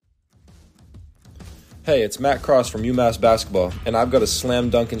Hey, it's Matt Cross from UMass Basketball, and I've got a slam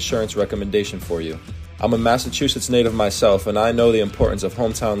dunk insurance recommendation for you. I'm a Massachusetts native myself, and I know the importance of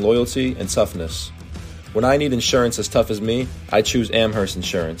hometown loyalty and toughness. When I need insurance as tough as me, I choose Amherst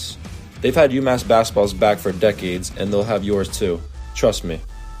Insurance. They've had UMass Basketball's back for decades, and they'll have yours too. Trust me.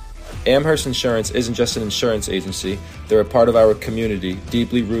 Amherst Insurance isn't just an insurance agency, they're a part of our community,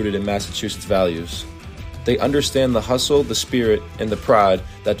 deeply rooted in Massachusetts values. They understand the hustle, the spirit, and the pride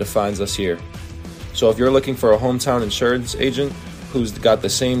that defines us here. So if you're looking for a hometown insurance agent who's got the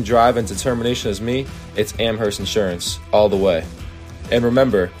same drive and determination as me, it's Amherst Insurance, all the way. And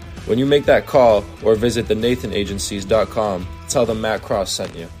remember, when you make that call or visit thenathanagencies.com, tell them Matt Cross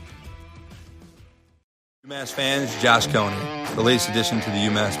sent you. UMass fans, Josh Coney, the latest addition to the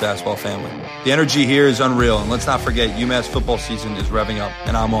UMass basketball family. The energy here is unreal, and let's not forget UMass football season is revving up,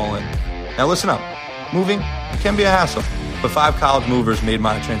 and I'm all in. Now listen up, moving can be a hassle, but 5 college movers made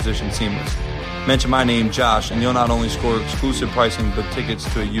my transition seamless. Mention my name, Josh, and you'll not only score exclusive pricing, but tickets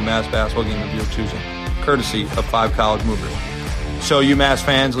to a UMass basketball game of your choosing, courtesy of 5 college movers. So UMass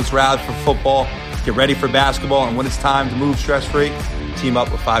fans, let's rally for football, get ready for basketball, and when it's time to move stress-free, team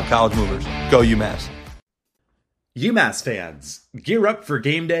up with 5 college movers. Go UMass. UMass fans, gear up for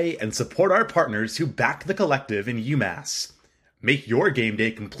game day and support our partners who back the collective in UMass. Make your game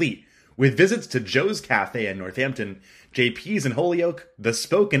day complete with visits to Joe's Cafe in Northampton, JP's in Holyoke, The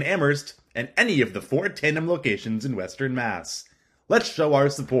Spoke in Amherst, and any of the 4 Tandem locations in Western Mass. Let's show our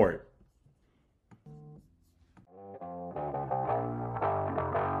support.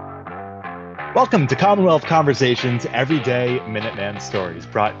 Welcome to Commonwealth Conversations Everyday Minuteman Stories,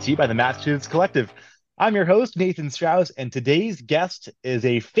 brought to you by the Massachusetts Collective. I'm your host, Nathan Strauss, and today's guest is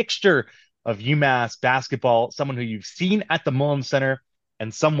a fixture of UMass basketball, someone who you've seen at the Mullins Center,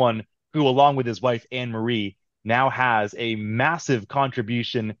 and someone who, along with his wife, Anne Marie, now has a massive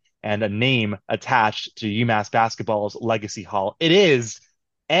contribution and a name attached to UMass basketball's legacy hall. It is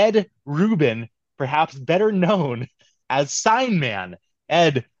Ed Rubin, perhaps better known as Sign Man.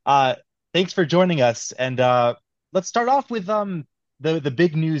 Ed, thanks for joining us. And let's start off with the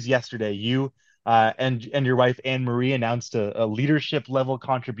big news yesterday. You and your wife, Anne Marie, announced a leadership level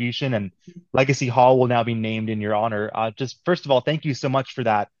contribution, and Legacy Hall will now be named in your honor. Just first of all, thank you so much for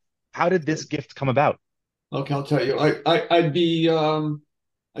that. How did this gift come about? Okay, I'll tell you.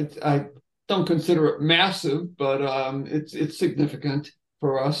 I don't consider it massive, but it's significant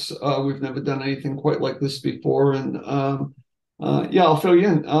for us. We've never done anything quite like this before, and I'll fill you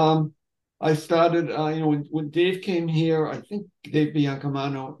in. I started, when Dave came here, I think Dave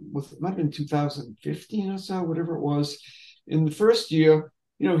Biancamano might have been 2015 or so, whatever it was. In the first year,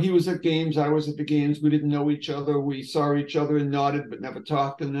 he was at games, I was at the games. We didn't know each other. We saw each other and nodded, but never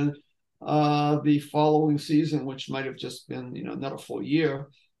talked. And then the following season, which might have just been, not a full year,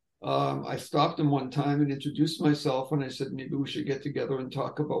 I stopped him one time and introduced myself, and I said, maybe we should get together and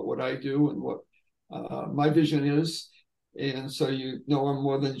talk about what I do and what my vision is. And so I'm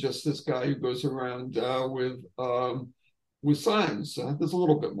more than just this guy who goes around with signs. There's a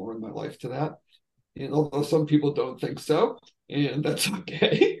little bit more in my life to that, and although some people don't think so, and that's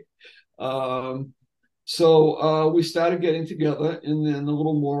okay. So we started getting together, and then a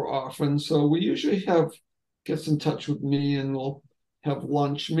little more often. So we usually gets in touch with me, and we'll have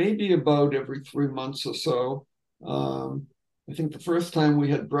lunch maybe about every 3 months or so. I think the first time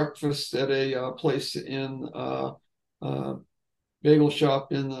we had breakfast at a place in bagel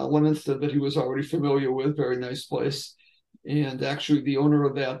shop in Leominster that he was already familiar with, very nice place. And actually the owner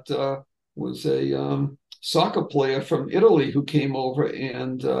of that was a soccer player from Italy who came over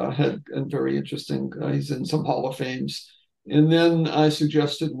and had a very interesting, he's in some Hall of Fames. And then I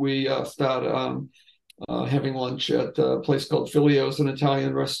suggested we start having lunch at a place called Filio's, an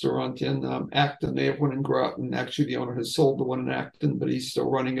Italian restaurant in Acton. They have one in Groton. Actually, the owner has sold the one in Acton, but he's still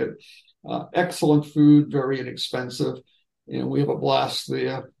running it. Excellent food, very inexpensive, and we have a blast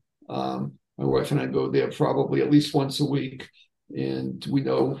there. My wife and I go there probably at least once a week, and we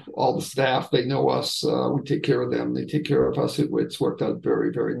know all the staff. They know us. We take care of them. They take care of us. It's worked out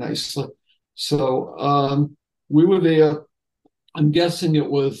very, very nicely. So we were there. I'm guessing it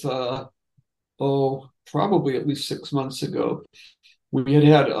was, probably at least 6 months ago. We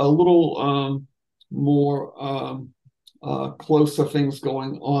had a little more closer things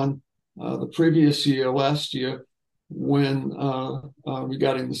going on the previous year, last year, when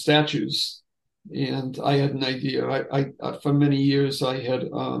regarding the statues. And I had an idea. I for many years I had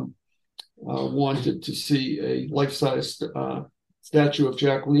wanted to see a life-size statue of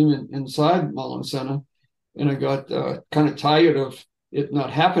Jack Lehman inside Mullins Center, and I got kind of tired of it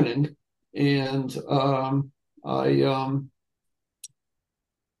not happening. And I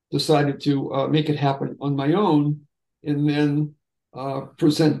decided to make it happen on my own, and then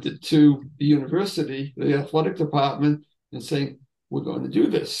present it to the university, the athletic department, and saying, we're going to do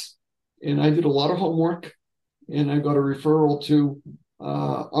this. And I did a lot of homework, and I got a referral to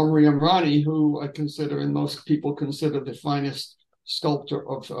Omri Amrani, who I consider, and most people consider, the finest sculptor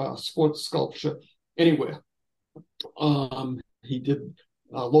of sports sculpture anywhere. He did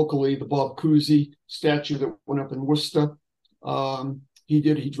locally the Bob Cousy statue that went up in Worcester.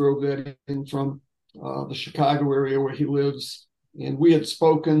 He drove that in from the Chicago area where he lives. And we had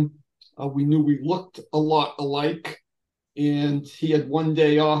spoken. We knew we looked a lot alike. And he had one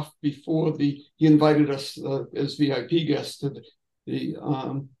day off before he invited us as VIP guests to the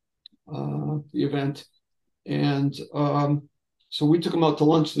event. And so we took him out to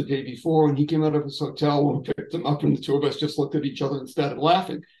lunch the day before, and he came out of his hotel when we picked him up, and the two of us just looked at each other and started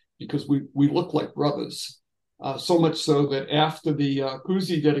laughing because we looked like brothers. So much so that after the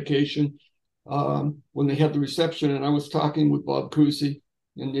Cousy dedication, when they had the reception, and I was talking with Bob Cousy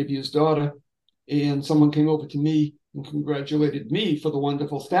and maybe his daughter, and someone came over to me and congratulated me for the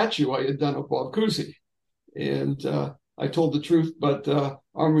wonderful statue I had done of Bob Cousy. And I told the truth, but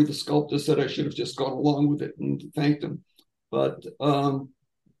Omri, the sculptor, said I should have just gone along with it and thanked him. But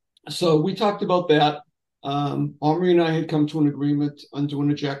so we talked about that. Omri and I had come to an agreement on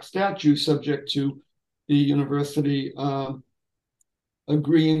doing a Jack statue, subject to the university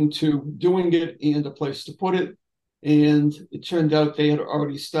agreeing to doing it and a place to put it. And it turned out they had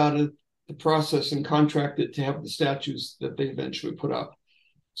already started the process and contracted to have the statues that they eventually put up.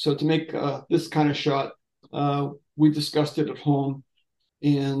 So to make this kind of shot, we discussed it at home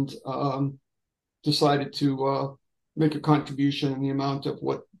and decided to make a contribution in the amount of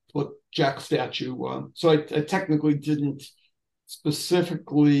what Jack's statue. So I technically didn't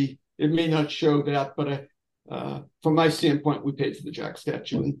specifically, it may not show that, but from my standpoint, we paid for the Jack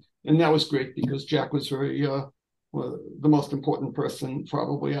statue. And that was great because Jack was very, the most important person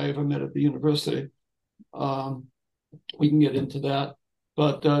probably I ever met at the university. We can get into that.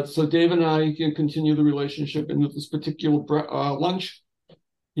 But so Dave and I can continue the relationship. And with this particular lunch,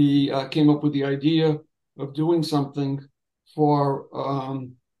 he came up with the idea of doing something for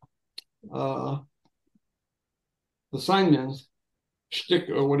the signman's shtick,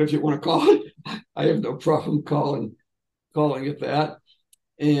 or whatever you want to call it. I have no problem calling it that.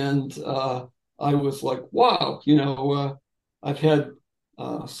 And I was like, wow, I've had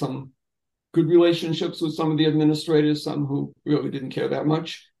some good relationships with some of the administrators, some who really didn't care that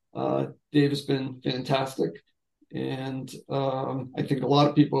much. Dave has been fantastic. And I think a lot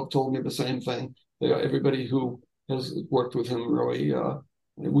of people have told me the same thing. Everybody who has worked with him really,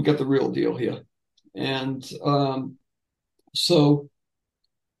 we got the real deal here. And so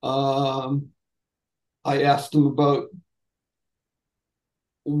I asked him about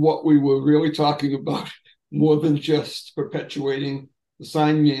what we were really talking about, more than just perpetuating the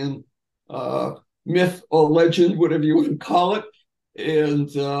sign man myth or legend, whatever you want to call it. And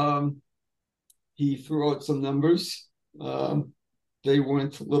he threw out some numbers. They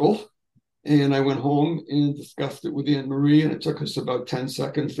weren't little. And I went home and discussed it with Anne Marie, and it took us about 10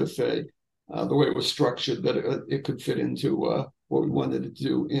 seconds to say the way it was structured that it could fit into what we wanted to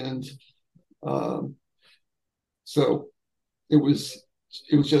do. And so it was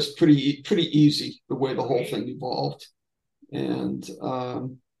just pretty easy the way the whole thing evolved. And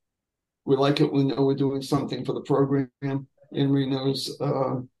we like it when we're doing something for the program. Anne Marie knows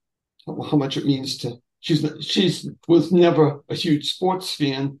how much it means to. She was never a huge sports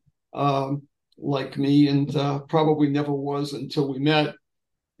fan like me, and probably never was until we met.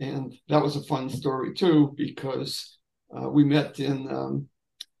 And that was a fun story too, because we met in.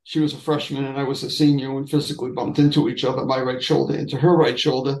 She was a freshman and I was a senior, and physically bumped into each other, my right shoulder into her right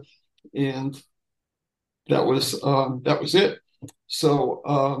shoulder, and that was it.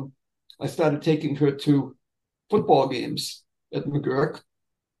 So I started taking her to football games at McGurk.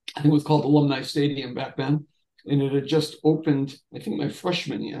 I think it was called Alumni Stadium back then, and it had just opened, I think, my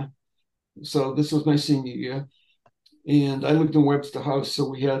freshman year. So this was my senior year, and I lived in Webster House, so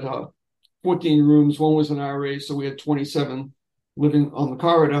we had 14 rooms. One was an RA, so we had 27 living on the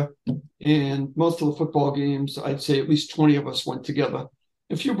corridor, and most of the football games, I'd say at least 20 of us went together.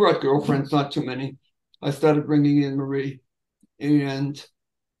 A few brought girlfriends, not too many. I started bringing in Marie, and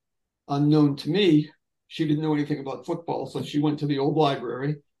unknown to me, she didn't know anything about football, so she went to the old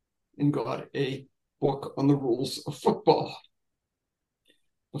library and got a book on the rules of football.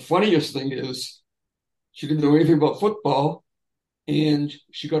 The funniest thing is she didn't know anything about football, and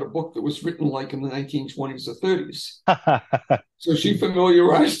she got a book that was written like in the 1920s or 30s. So she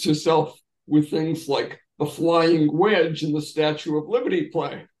familiarized herself with things like the flying wedge and the Statue of Liberty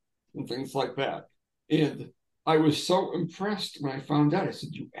play. and things like that. And I was so impressed when I found out. I said,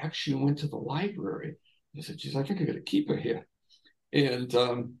 "You actually went to the library?" I said, "Geez, I think I got to keep her here." And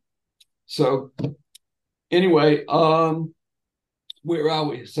so anyway, where are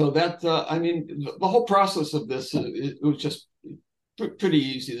we? So that I mean, the whole process of this it was just pretty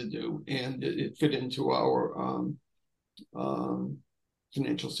easy to do, and it fit into our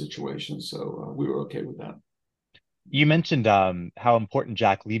financial situation. So we were okay with that. You mentioned how important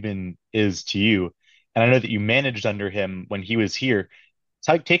Jack Lieben is to you, and I know that you managed under him when he was here.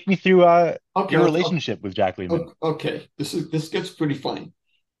 Take me through Okay, your relationship with Jack Lieben. okay. This gets pretty funny.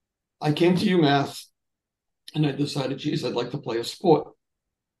 I came to UMass and I decided, geez, I'd like to play a sport.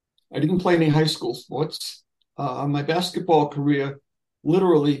 I didn't play any high school sports. My basketball career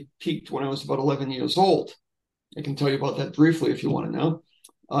literally peaked when I was about 11 years old. I can tell you about that briefly if you want to know.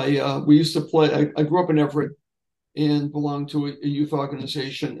 We used to play. I grew up in Everett and belonged to a youth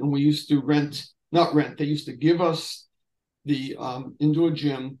organization, and we used to not rent. They used to give us the indoor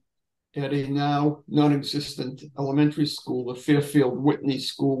gym at a now non-existent elementary school, the Fairfield Whitney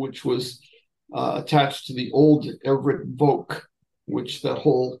School, which was attached to the old Everett Voc, which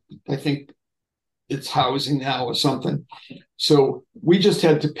I think it's housing now or something. So we just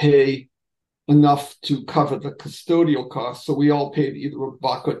had to pay enough to cover the custodial costs. So we all paid either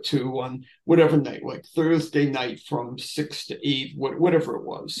 $1 or $2 on whatever night, like Thursday night from 6 to 8, whatever it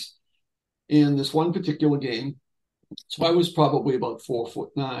was. In this one particular game, so I was probably about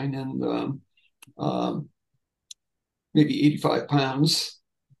 4'9" and maybe 85 pounds.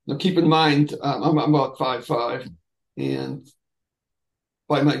 Now keep in mind, I'm about 5'5", and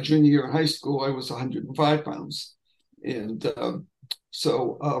by my junior year in high school, I was 105 pounds. And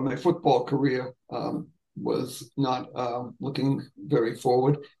so my football career was not looking very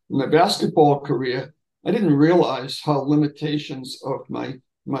forward. In my basketball career, I didn't realize how limitations of my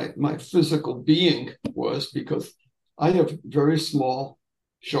physical being was, because I have very small,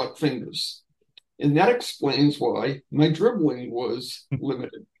 short fingers. And that explains why my dribbling was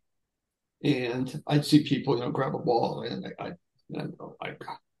limited. And I'd see people, grab a ball, and I go, like,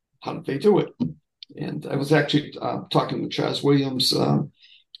 how did they do it? And I was actually talking with Chaz Williams a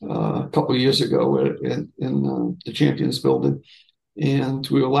couple of years ago in the Champions Building, and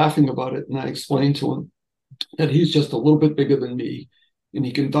we were laughing about it. And I explained to him that he's just a little bit bigger than me, and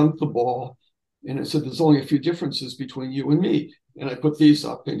he can dunk the ball. And I said, there's only a few differences between you and me. And I put these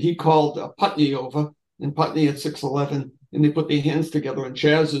up, and he called Putney over, and Putney at 6'11", and they put their hands together, and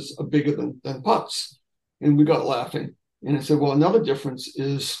Chaz is bigger than Putz. And we got laughing. And I said, well, another difference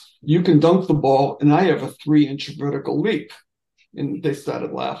is you can dunk the ball, and I have a 3-inch vertical leap. And they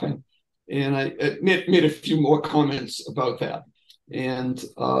started laughing. And I made a few more comments about that. And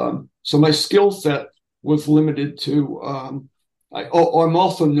so my skill set was limited to, I'm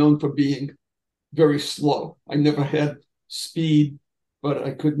also known for being very slow. I never had speed, but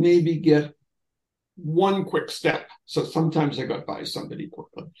I could maybe get one quick step. So sometimes I got by somebody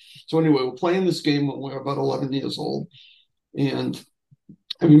quickly. So anyway, we're playing this game when we were about 11 years old. And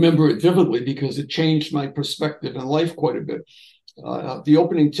I remember it vividly because it changed my perspective in life quite a bit. The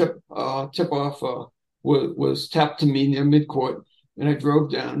opening tip-off was tapped to me near midcourt, and I drove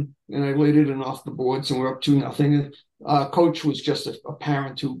down and I laid it in off the boards, and we're up 2-0. Coach was just a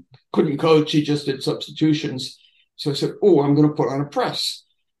parent who couldn't coach. He just did substitutions. So I said, I'm going to put on a press.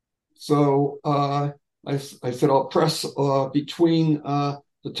 So I said, I'll press between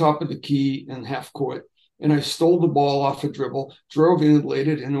the top of the key and half court. And I stole the ball off a dribble, drove in, laid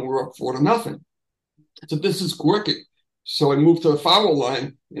it in, and we're up 4-0. I said, this is working. So I moved to the foul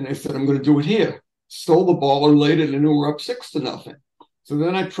line, and I said, I'm going to do it here. Stole the ball and laid it in, and we're up 6-0. So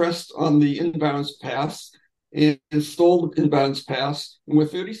then I pressed on the inbounds pass and stole the inbounds pass. And we're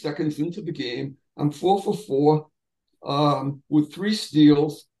 30 seconds into the game. I'm 4 for 4 with 3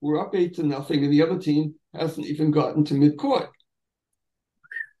 steals. We're up 8-0, and the other team hasn't even gotten to midcourt.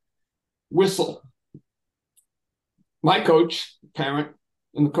 Whistle. My coach, parent,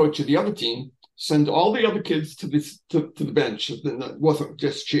 and the coach of the other team send all the other kids to the bench. It wasn't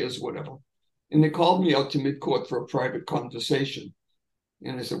just cheers, whatever. And they called me out to midcourt for a private conversation.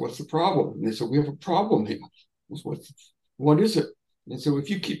 And I said, what's the problem? And they said, we have a problem here. I said, what is it? And so if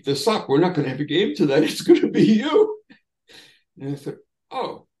you keep this up, we're not going to have a game tonight. It's going to be you. And I said,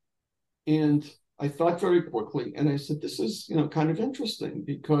 oh. And I thought very quickly, and I said, this is kind of interesting,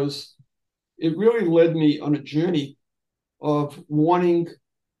 because it really led me on a journey of wanting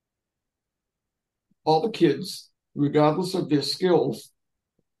all the kids, regardless of their skills,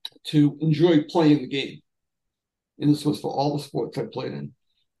 to enjoy playing the game. And this was for all the sports I played in.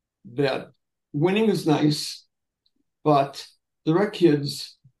 That winning is nice, but there are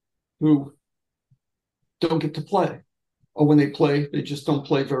kids who don't get to play, or when they play, they just don't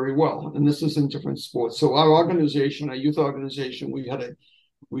play very well. And this is in different sports. So our organization, our youth organization, we had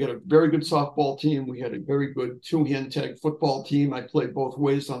a very good softball team. We had a very good two-hand tag football team. I played both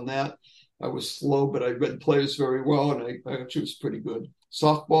ways on that. I was slow, but I read players very well, and I actually was pretty good.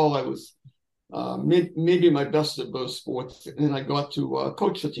 Softball, I was maybe my best at both sports, and I got to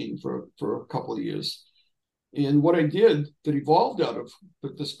coach the team for a couple of years. And what I did that evolved out of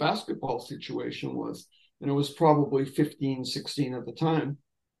this basketball situation was, and it was probably 15, 16 at the time,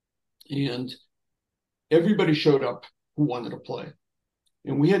 and everybody showed up who wanted to play.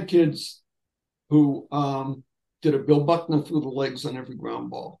 And we had kids who did a Bill Buckner through the legs on every ground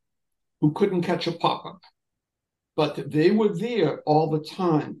ball, who couldn't catch a pop-up. But they were there all the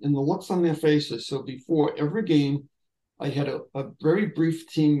time, and the looks on their faces. So before every game, I had a very brief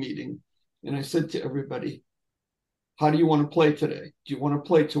team meeting, and I said to everybody, how do you want to play today? Do you want to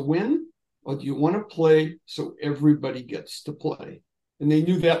play to win, or do you want to play so everybody gets to play? And they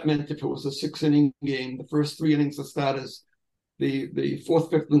knew that meant if it was a 6-inning game, the first 3 innings of starters, the fourth,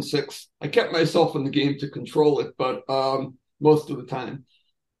 fifth, and sixth, I kept myself in the game to control it, but most of the time.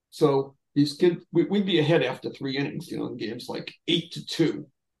 So these kids, we'd be ahead after 3 innings, in games like 8-2,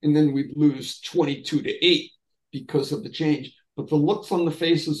 and then we'd lose 22-8 because of the change. But the looks on the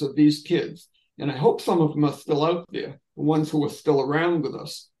faces of these kids, and I hope some of them are still out there, the ones who are still around with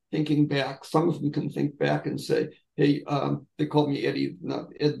us, thinking back. Some of them can think back and say, hey, they called me Eddie, not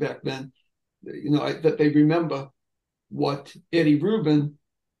Ed back then, that they remember what Eddie Rubin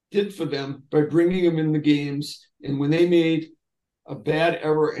did for them by bringing them in the games. And when they made a bad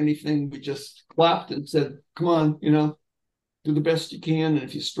error or anything, we just clapped and said, come on, do the best you can. And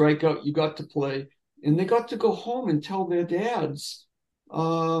if you strike out, you got to play. And they got to go home and tell their dads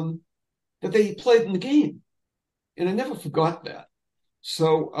that they played in the game. And I never forgot that.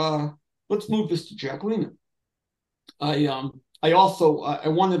 So let's move this to Jack Lehman. I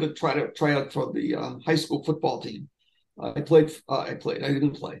wanted to try out for the high school football team. I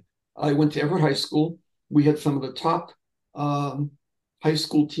didn't play. I went to Everett High School. We had some of the top high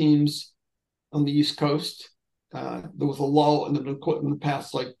school teams on the East Coast. There was a lull in the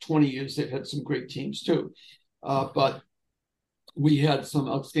past 20 years. They've had some great teams too. But we had some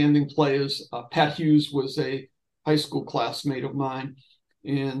outstanding players. Pat Hughes was a high school classmate of mine,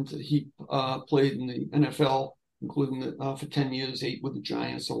 and he played in the NFL, including for 10 years, 8 with the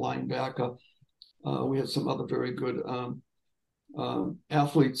Giants, a linebacker. We had some other very good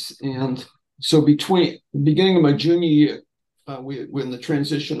athletes. And so between the beginning of my junior year, we're in the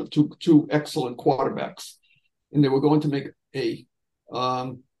transition of two excellent quarterbacks. And they were going to make a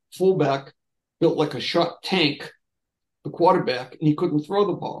fullback built like a shot tank, the quarterback, and he couldn't throw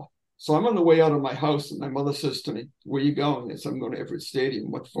the ball. So I'm on the way out of my house, and my mother says to me, where are you going? I said, I'm going to Everett Stadium.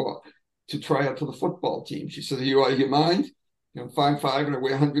 What for? To try out for the football team. She said, are you out of your mind? I'm 5'5", and I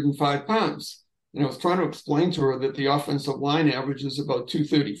weigh 105 pounds. And I was trying to explain to her that the offensive line average is about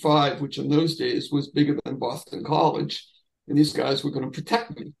 235, which in those days was bigger than Boston College. And these guys were going to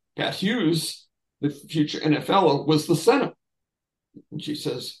protect me. Pat Hughes, the future NFLer, was the center. And she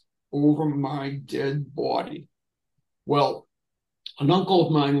says, over my dead body. Well, an uncle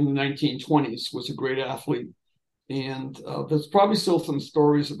of mine in the 1920s was a great athlete. And there's probably still some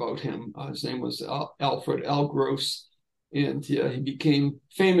stories about him. His name was Alfred Al Gross. And he became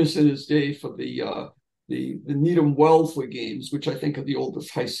famous in his day for the Needham-Wellesley games, which I think are the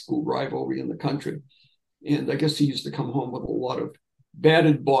oldest high school rivalry in the country. And I guess he used to come home with a lot of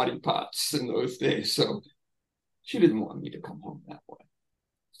battered body parts in those days. So she didn't want me to come home that way.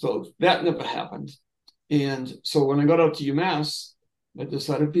 So that never happened. And so when I got out to UMass, I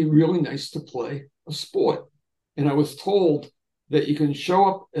decided it'd be really nice to play a sport. And I was told that you can show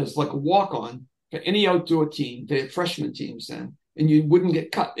up as like a walk-on for any outdoor team. They had freshman teams then, and you wouldn't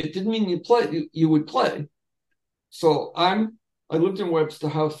get cut. It didn't mean you would play. So I lived in Webster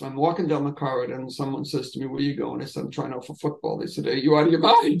House. I'm walking down the corridor, and someone says to me, where are you going? I said, I'm trying out for football. They said, are you out of your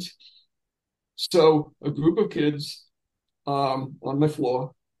mind? So a group of kids on my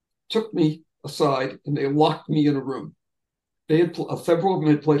floor took me aside, and they locked me in a room. They had several of them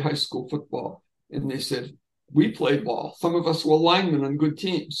had played high school football, and they said, we played ball. Some of us were linemen on good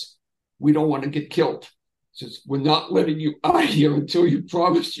teams. We don't want to get killed. Says, we're not letting you out of here until you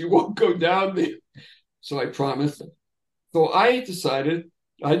promise you won't go down there. So I promised. So I decided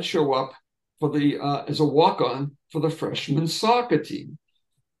I'd show up for as a walk-on for the freshman soccer team.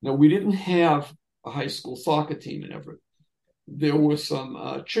 Now, we didn't have a high school soccer team in Everett. There were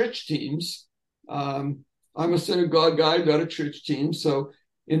some church teams. I'm a synagogue guy, not a church team. So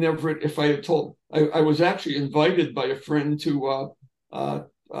in Everett, if I had told, I was actually invited by a friend to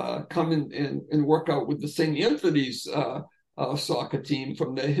come and work out with the St. Anthony's soccer team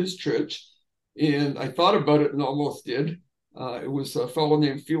from his church. And I thought about it and almost did. It was a fellow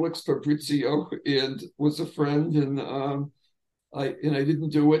named Felix Fabrizio and was a friend. And I didn't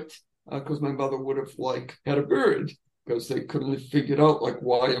do it because my mother would have had a bird, because they couldn't have figured out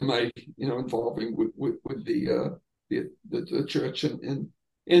why am I involving with the church, and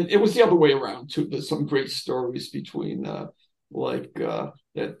it was the other way around too. There's some great stories between that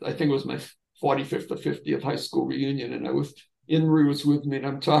I think it was my 45th or 50th high school reunion, and Inri was with me, and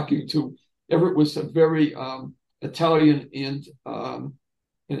I'm talking to Everett was a very Italian and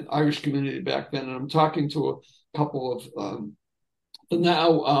an Irish community back then, and I'm talking to a couple of the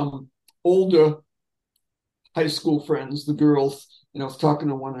now older high school friends, the girls, and I was talking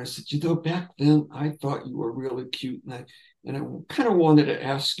to one, and I said, back then I thought you were really cute, and I kind of wanted to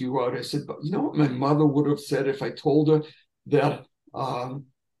ask you out. I said, but you know what my mother would have said if I told her that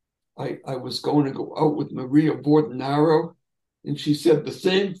I was going to go out with Maria Bordenaro? And she said the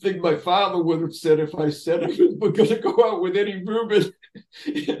same thing my father would have said if I said I was going to go out with Eddie Rubin.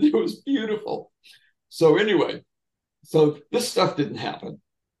 And it was beautiful. So anyway, so this stuff didn't happen.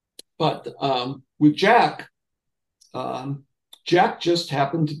 But with Jack, Jack just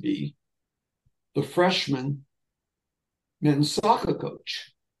happened to be the freshman men's soccer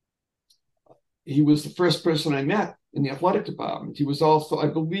coach. He was the first person I met in the athletic department. He was also, I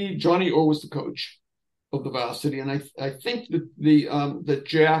believe, Johnny O was the coach of the varsity, and I think that that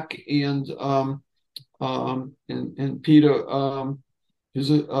Jack and Peter,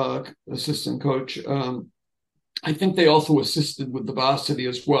 his assistant coach, I think they also assisted with the varsity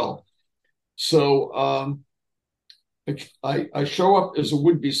as well. So I show up as a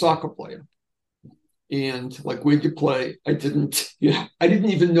would-be soccer player, and where'd you play? I didn't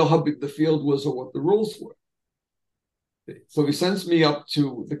even know how big the field was or what the rules were. So he sends me up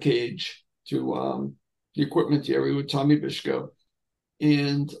to the cage, to the equipment area with Tommy Bishko,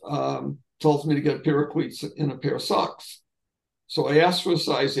 and tells me to get a pair of cleats and a pair of socks. So I asked for a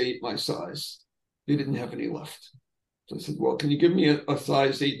size 8, my size. They didn't have any left. So I said, well, can you give me a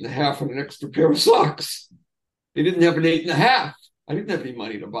size 8.5 and an extra pair of socks? They didn't have an 8.5. I didn't have any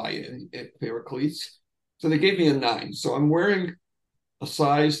money to buy a pair of cleats. So they gave me a 9. So I'm wearing a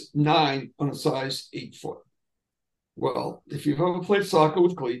size 9 on a size 8 foot. Well, if you've ever played soccer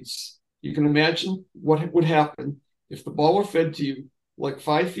with cleats, you can imagine what would happen if the ball were fed to you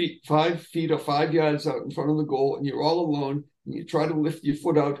 5 feet or 5 yards out in front of the goal, and you're all alone, and you try to lift your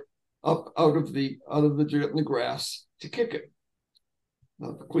foot out of the dirt and the grass to kick it.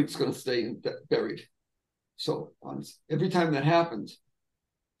 Now, the cleat's going to stay buried. So every time that happens,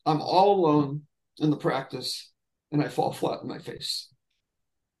 I'm all alone in the practice, and I fall flat on my face.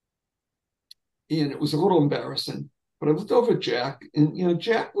 And it was a little embarrassing. But I looked over at Jack, and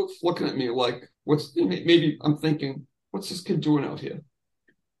Jack was looking at me maybe I'm thinking, what's this kid doing out here?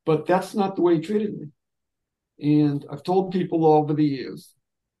 But that's not the way he treated me. And I've told people over the years,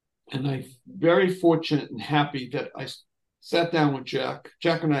 and I'm very fortunate and happy that I sat down with Jack.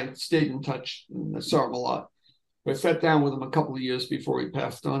 Jack and I stayed in touch, and I saw him a lot. But I sat down with him a couple of years before he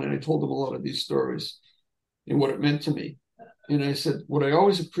passed on, and I told him a lot of these stories and what it meant to me. And I said, what I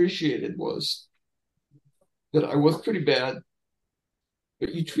always appreciated was that I was pretty bad,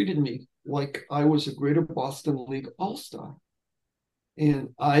 but you treated me like I was a Greater Boston League All-Star. And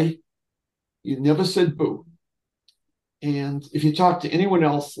you never said boo. And if you talk to anyone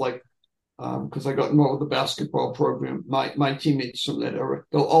else, because I got involved with the basketball program, my teammates from that era,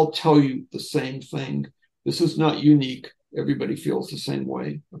 they'll all tell you the same thing. This is not unique. Everybody feels the same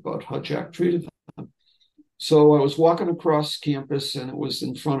way about how Jack treated them. So I was walking across campus, and it was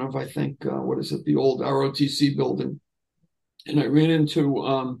in front of, I think, the old ROTC building. And I ran into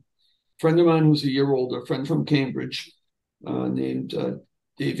a friend of mine who's a year older, a friend from Cambridge, named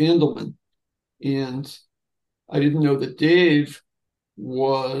Dave Andelman. And I didn't know that Dave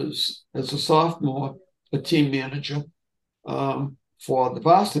was, as a sophomore, a team manager for the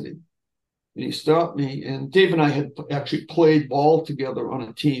varsity. And he stopped me, and Dave and I had actually played ball together on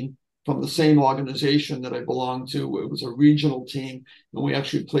a team from the same organization that I belonged to. It was a regional team, and we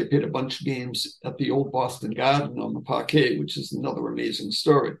actually played a bunch of games at the old Boston Garden on the parquet, which is another amazing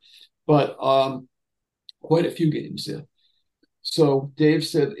story. But quite a few games there. So Dave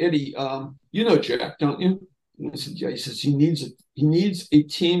said, Eddie, you know Jack, don't you? And I said, yeah. He says, he needs a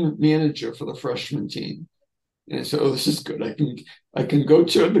team manager for the freshman team. And I said, oh, this is good. I can go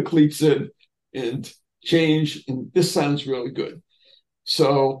turn the cleats in and change, and this sounds really good.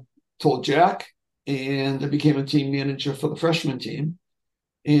 So told Jack, and I became a team manager for the freshman team,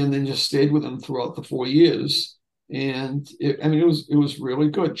 and then just stayed with him throughout the 4 years. And it was really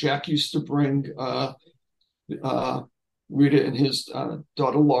good. Jack used to bring Rita and his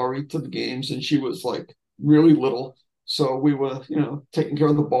daughter Laurie to the games, and she was like really little. So we were, taking care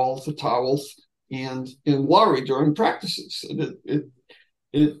of the balls, the towels, and in Laurie during practices. And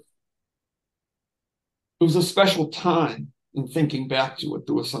it was a special time in thinking back to it.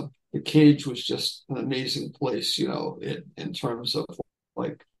 The cage was just an amazing place, in terms of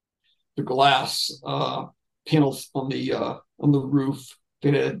like the glass panels on the roof.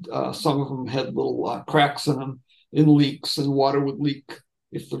 They had some of them had little cracks in them, in leaks, and water would leak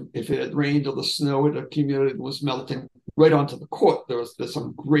if it had rained or the snow had accumulated and was melting right onto the court. There's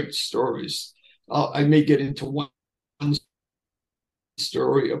some great stories. I may get into one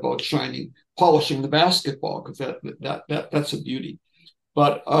story about polishing the basketball, because that's a beauty.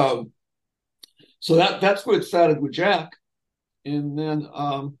 But so that's where it started with Jack. And then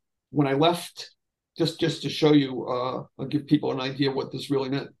when I left, just to show you, I'll give people an idea what this really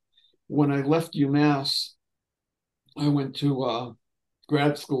meant. When I left UMass, I went to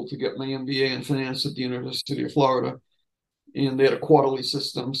grad school to get my MBA in finance at the University of Florida, and they had a quarterly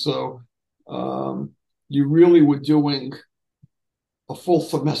system. So you really were doing a full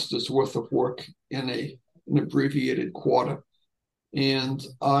semester's worth of work in an abbreviated quarter. And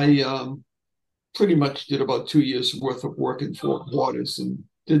I pretty much did about 2 years worth of work in 4 quarters and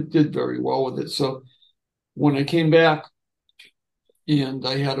did very well with it. So when I came back, and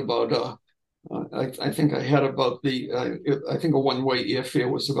I had about I think I had about I think a one-way airfare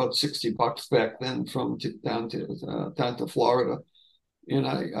was about $60 back then down to Florida, and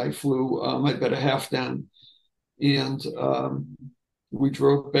I flew my better half down, and we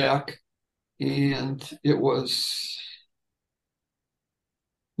drove back, and it was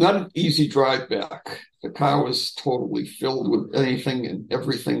not an easy drive back. The car was totally filled with anything and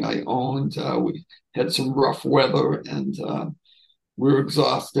everything I owned. We had some rough weather, and we were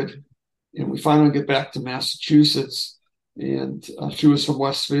exhausted. And we finally get back to Massachusetts, and she was from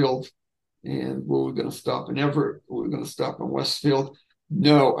Westfield, and we were going to stop in Everett. We were going to stop in Westfield.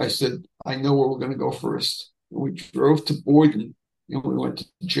 No, I said, I know where we're going to go first. And we drove to Boynton, and we went to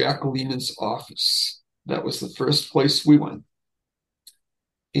Jack Lehman's office. That was the first place we went.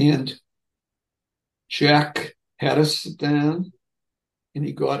 And Jack had us sit down, and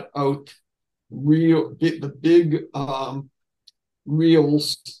he got out the big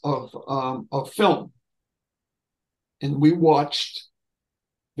reels of film, and we watched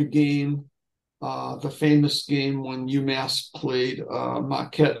the game, the famous game when UMass played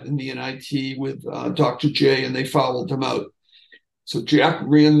Marquette in the NIT with Dr. J, and they fouled him out. So Jack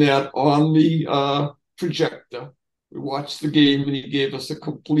ran that on the projector. We watched the game, and he gave us a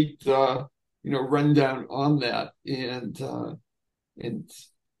complete rundown on that, and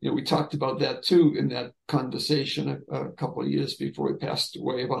we talked about that too in that conversation a couple of years before he passed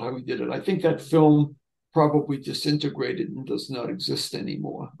away, about how he did it. I think that film probably disintegrated and does not exist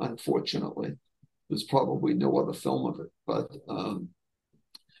anymore, unfortunately. There's probably no other film of it. But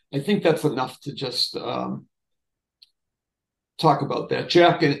I think that's enough to just talk about that.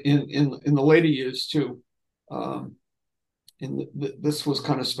 Jack, in the later years too, this was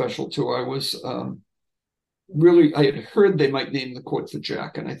kind of special too. I was... I had heard they might name the court for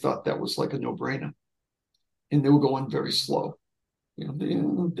Jack, and I thought that was like a no-brainer. And they were going very slow.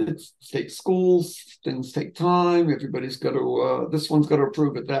 It's state schools, things take time. Everybody's got to, this one's got to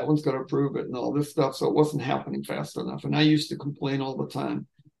approve it, that one's got to approve it, and all this stuff. So it wasn't happening fast enough. And I used to complain all the time,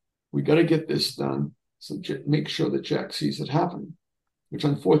 we got to get this done. So make sure that Jack sees it happen, which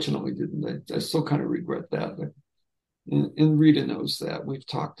unfortunately didn't. I still kind of regret that. And Rita knows that. We've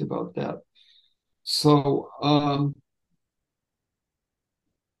talked about that. So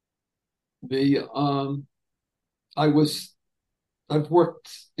I've worked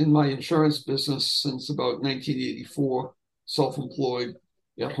in my insurance business since about 1984, self-employed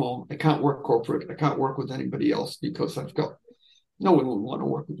at home. I can't work corporate. I can't work with anybody else because no one would want to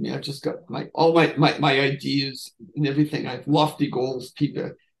work with me. I just got all my ideas and everything. I have lofty goals,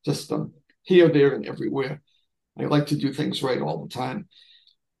 people, just here, there, and everywhere. I like to do things right all the time,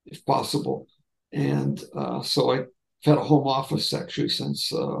 if possible. And so I've had a home office actually since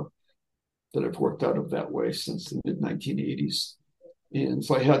that I've worked out of that way since the mid 1980s. And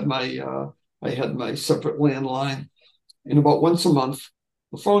so I had my separate landline, and about once a month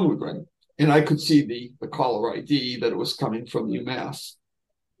the phone would ring, and I could see the caller ID that it was coming from UMass.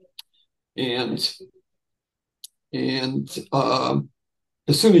 And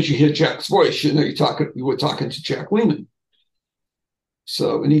as soon as you hear Jack's voice, you were talking to Jack Lehman.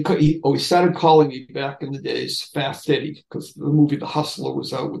 So, and he started calling me back in the days Fast Eddie, because the movie The Hustler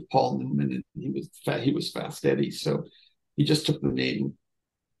was out with Paul Newman, and he was Fast Eddie. So he just took the name.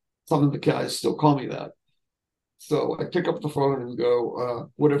 Some of the guys still call me that. So I pick up the phone and go,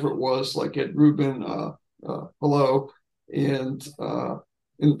 whatever it was, like Ed Rubin, hello, and,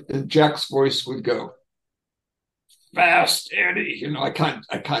 and Jack's voice would go, Fast Eddie. I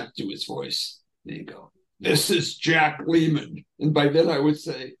can't do his voice. There you go. This is Jack Lehman. And by then I would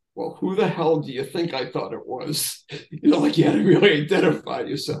say, well, who the hell do you think I thought it was? Like you had to really identify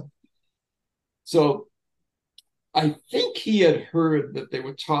yourself. So I think he had heard that they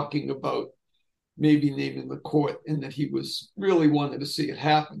were talking about maybe naming the court, and that he was really wanted to see it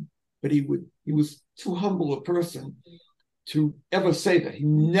happen. But he was too humble a person to ever say that. He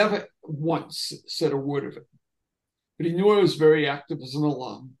never once said a word of it. But he knew I was very active as an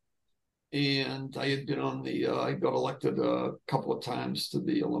alum. And I had been on I got elected a couple of times to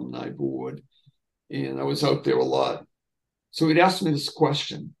the alumni board, and I was out there a lot. So he'd asked me this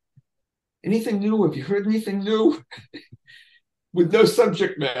question: anything new? Have you heard anything new? With no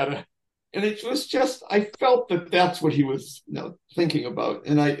subject matter. And it was just, I felt that that's what he was thinking about.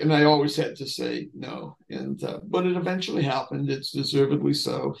 And I always had to say no. And but it eventually happened. It's deservedly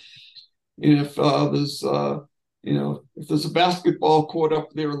so. And if there's if there's a basketball court up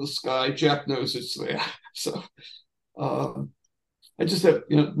there in the sky, Jack knows it's there. So I just have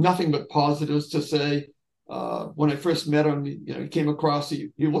nothing but positives to say. When I first met him, he came across.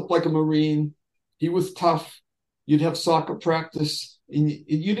 He looked like a Marine. He was tough. You'd have soccer practice, and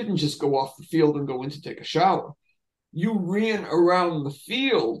you didn't just go off the field and go in to take a shower. You ran around the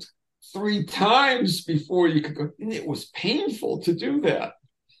field 3 times before you could go, and it was painful to do that.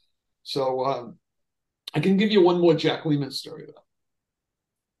 So I can give you one more Jack Lehman story,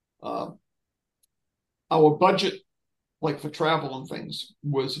 though. Our budget, like for travel and things,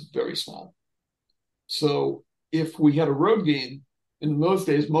 was very small. So if we had a road game, in those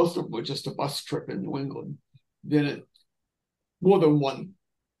days, most of them were just a bus trip in New England, then more than one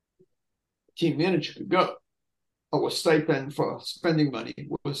team manager could go. Our stipend for spending money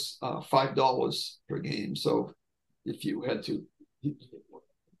was $5 per game. So if you had to,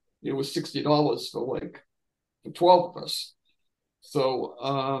 it was $60 for 12 of us.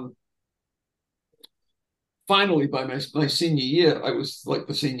 So finally, by my senior year, I was like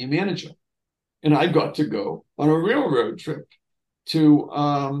the senior manager, and I got to go on a railroad trip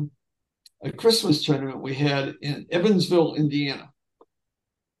to a Christmas tournament we had in Evansville, Indiana.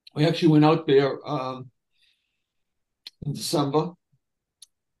 We actually went out there in December.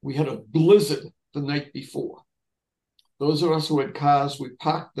 We had a blizzard the night before. Those of us who had cars, we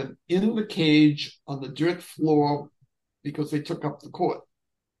parked them in the cage on the dirt floor because they took up the court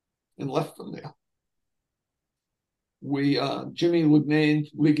and left them there. Jimmy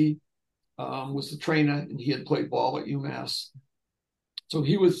Liggy was the trainer, and he had played ball at UMass. So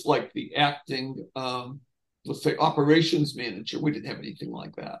he was like the acting, let's say, operations manager. We didn't have anything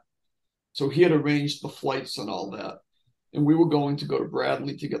like that. So he had arranged the flights and all that. And we were going to go to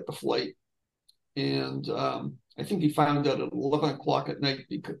Bradley to get the flight. And I think he found out at 11 o'clock at night,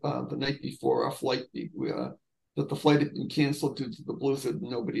 the night before our flight, that the flight had been canceled due to the blizzard, and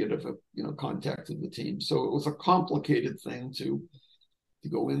nobody had ever, contacted the team. So it was a complicated thing to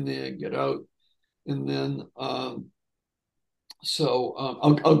go in there and get out. And then, I'll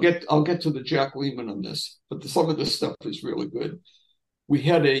get to the Jack Lehman on this, but some of this stuff is really good. We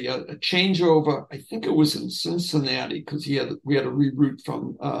had a changeover. I think it was in Cincinnati, because we had to reroute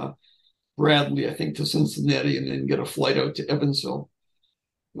from Bradley, I think, to Cincinnati, and then get a flight out to Evansville.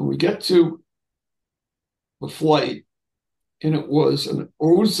 And we get to the flight, and it was an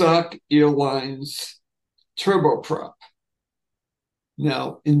Ozark Airlines turboprop.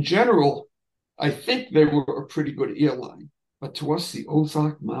 Now, in general, I think they were a pretty good airline, but to us, the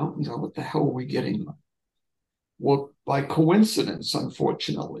Ozark Mountains, what the hell are we getting? Well, by coincidence,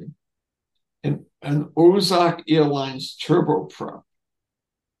 unfortunately, an Ozark Airlines turboprop,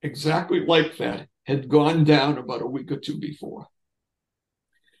 exactly like that, had gone down about a week or two before.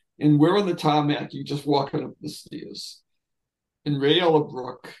 And we're on the tarmac, you just walking up the stairs. And Ray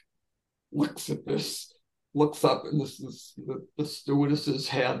Ellerbrook looks at this, looks up, and this is the stewardesses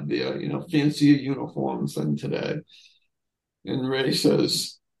had their, fancier uniforms than today. And Ray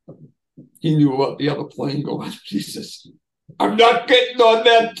says, he knew about the other plane going. He says, I'm not getting on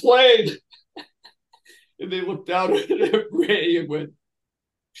that plane. And they looked down at Ray and went,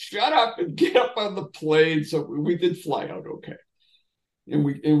 shut up and get up on the plane. So we did fly out okay. And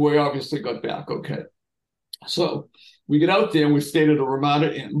we obviously got back okay. So we get out there and we stayed at a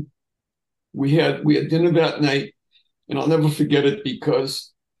Ramada Inn. We had dinner that night, And I'll never forget it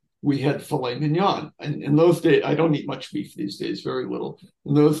because we had filet mignon. And in those days, I don't eat much beef these days, very little.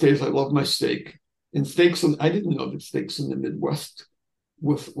 In those days, I love my steak. And steaks, I didn't know that steaks in the Midwest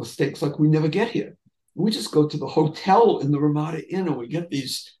with steaks like we never get here. We just go to the hotel in the Ramada Inn and we get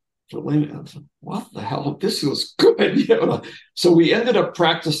these filet mignons. What the hell? This was good. So we ended up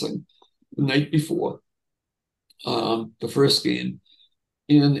practicing the night before the first game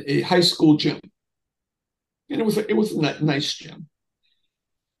in a high school gym. And it was a nice gym.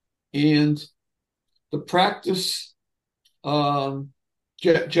 And the practice,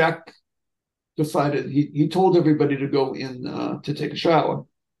 Jack decided, he told everybody to go in to take a shower.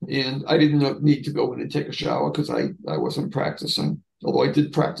 And I didn't need to go in and take a shower because I wasn't practicing. Although I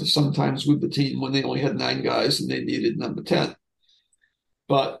did practice sometimes with the team when they only had 9 guys and they needed number 10.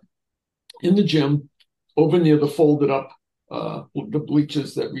 But in the gym, over near the folded up, the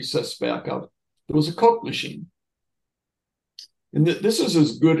bleachers that recess back up, there was a Coke machine. And this is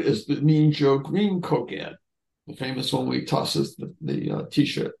as good as the Mean Joe Green Coke ad, the famous one where he tosses the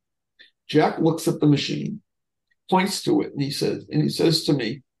T-shirt. Jack looks at the machine, points to it, and he says to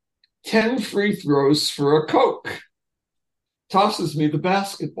me, 10 free throws for a Coke. Tosses me the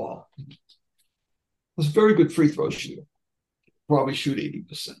basketball. I was a very good free throw shooter. Probably shoot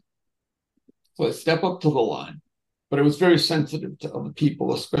 80%. So I step up to the line, but I was very sensitive to other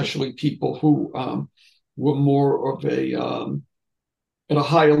people, especially people who were more of at a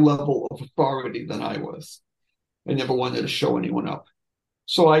higher level of authority than I was. I never wanted to show anyone up.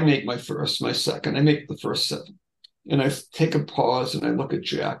 So I make my second. I make the first 7. And I take a pause and I look at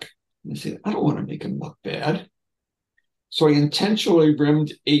Jack and I say, I don't want to make him look bad. So I intentionally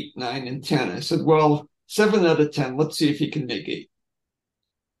rimmed 8, 9, and 10. I said, well, 7 out of 10. Let's see if he can make 8.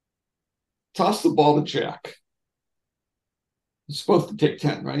 Toss the ball to Jack. He's supposed to take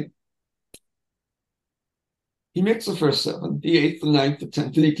 10, right? He makes the first 7, the 8th, the 9th, the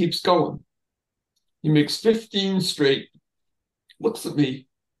 10th, and he keeps going. He makes 15 straight, looks at me,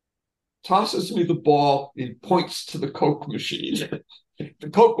 tosses me the ball, and points to the Coke machine. The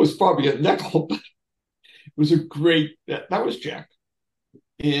Coke was probably a nickel, but it was a great, that was Jack.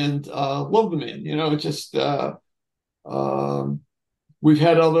 And love the man, we've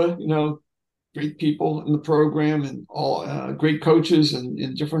had other, great people in the program and all great coaches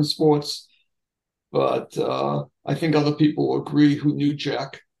in different sports. But I think other people will agree who knew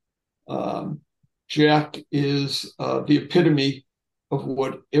Jack. Jack is the epitome of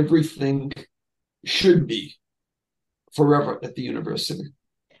what everything should be forever at the university.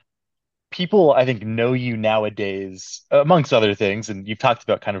 People, I think, know you nowadays, amongst other things, and you've talked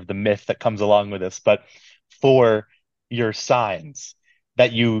about kind of the myth that comes along with this, but for your signs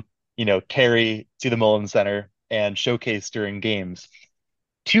that you carry to the Mullen Center and showcase during games.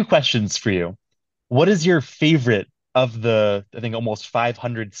 2 questions for you. What is your favorite of the, I think, almost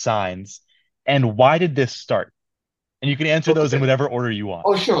 500 signs, and why did this start? And you can answer those in whatever order you want.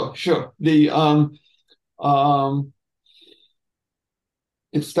 Oh, sure.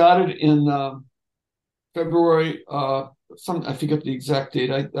 It started in February. I forget the exact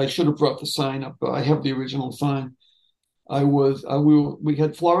date. I should have brought the sign up. I have the original sign. We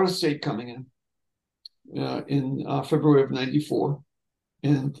had Florida State coming in February of '94,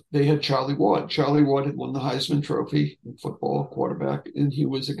 and they had Charlie Ward. Charlie Ward had won the Heisman Trophy in football, quarterback, and he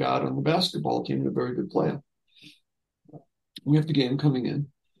was a guard on the basketball team and a very good player. We have the game coming in,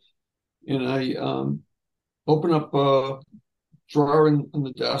 and I open up a drawer in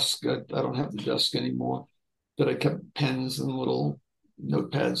the desk. I don't have the desk anymore, that I kept pens and little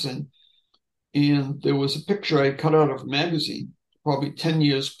notepads in. And there was a picture I cut out of a magazine, probably 10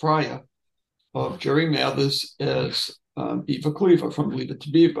 years prior, of Jerry Mathers as Beaver Cleaver from Leave It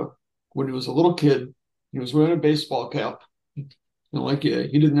to Beaver. When he was a little kid, he was wearing a baseball cap. He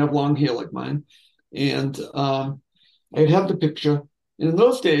didn't have long hair like mine. And I had the picture. And in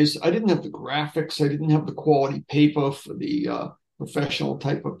those days, I didn't have the graphics. I didn't have the quality paper for the professional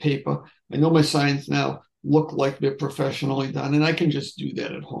type of paper. I know my signs now look like they're professionally done, and I can just do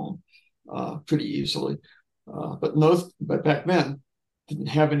that at home pretty easily. But back then, didn't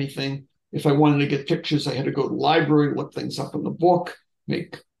have anything. If I wanted to get pictures, I had to go to the library, look things up in the book,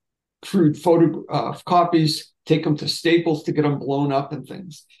 make crude photo copies, take them to Staples to get them blown up and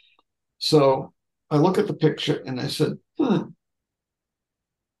things. So I look at the picture and I said,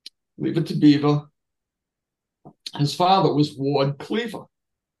 Leave It to Beaver. His father was Ward Cleaver.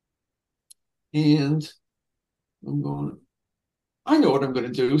 And I'm going, I know what I'm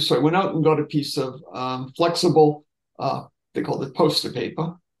going to do. So I went out and got a piece of flexible, they called it poster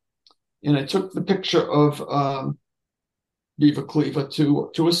paper. And I took the picture of Beaver Cleaver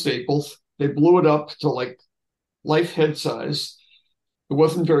to a Staples. They blew it up to like life head size. It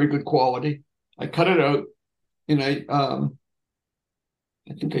wasn't very good quality. I cut it out, and I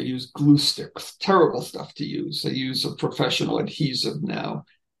think I used glue sticks. Terrible stuff to use. I use a professional adhesive now,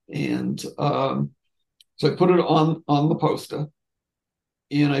 and so I put it on the poster,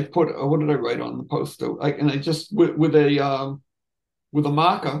 and I put what did I write on the poster? I just with a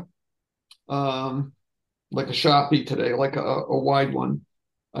marker, like a Sharpie today, like a wide one.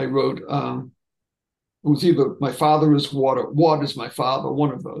 I wrote it was either my father is water, water is my father,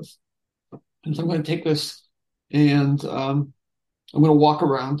 one of those. And so I'm going to take this and I'm going to walk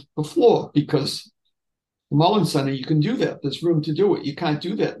around the floor because the Mullins Center, you can do that. There's room to do it. You can't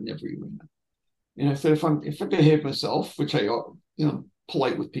do that in every arena. And I said, if I behave myself, which I,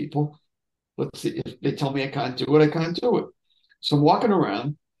 polite with people, let's see, if they tell me I can't do it, I can't do it. So I'm walking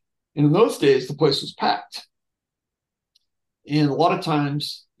around, and in those days, the place was packed. And a lot of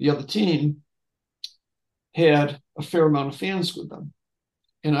times, the other team had a fair amount of fans with them.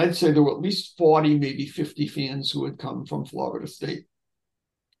 And I'd say there were at least 40, maybe 50 fans who had come from Florida State.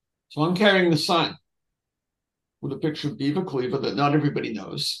 So I'm carrying the sign with a picture of Beaver Cleaver that not everybody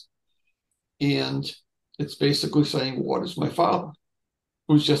knows. And it's basically saying, "Water's my father."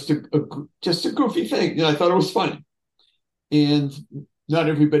 It was just a goofy thing. I thought it was funny. And not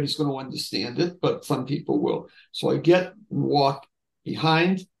everybody's going to understand it, but some people will. So I get and walk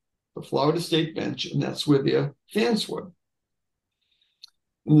behind the Florida State bench, and that's where their fans were.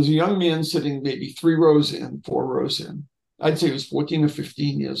 And there's a young man sitting maybe 4 rows in. I'd say he was 14 or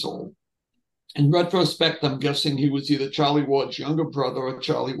 15 years old. In retrospect, I'm guessing he was either Charlie Ward's younger brother or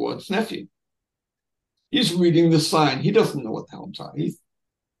Charlie Ward's nephew. He's reading the sign. He doesn't know what the hell I'm talking.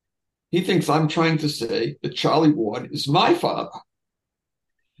 He thinks I'm trying to say that Charlie Ward is my father.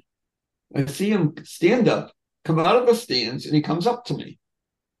 I see him stand up, come out of the stands, and he comes up to me.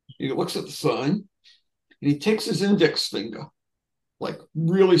 He looks at the sign, and he takes his index finger, like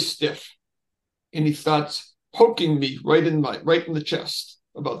really stiff, and he starts poking me right in the chest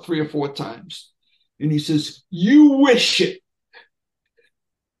about 3 or 4 times. And he says, "You wish it."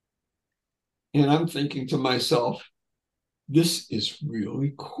 And I'm thinking to myself, this is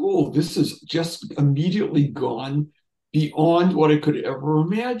really cool. This has just immediately gone beyond what I could ever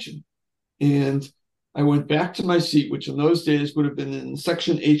imagine. And I went back to my seat, which in those days would have been in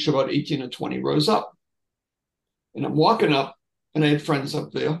section H, about 18 or 20 rows up. And I'm walking up, and I had friends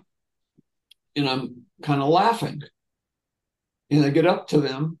up there, and I'm kind of laughing. And I get up to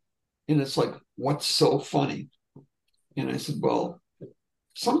them, and it's like, "What's so funny?" And I said, "Well,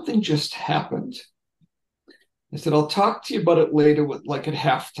 something just happened." I said, "I'll talk to you about it later, like at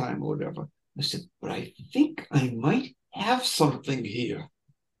halftime or whatever." I said, "But I think I might have something here."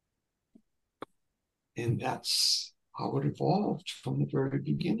 And that's how it evolved from the very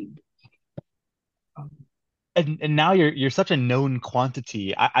beginning. And now you're such a known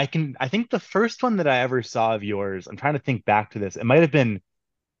quantity. I think the first one that I ever saw of yours, I'm trying to think back to this. It might have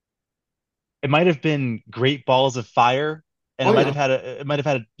been Great Balls of Fire, and Oh, yeah. it might have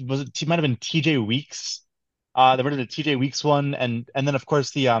had it might have been TJ Weeks. There might have been a TJ Weeks one, and then of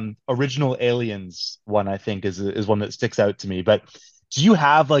course the original Aliens one, I think is one that sticks out to me. But do you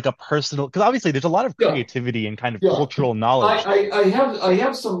have like a personal, because obviously there's a lot of Yeah. creativity and kind of Yeah. cultural knowledge. I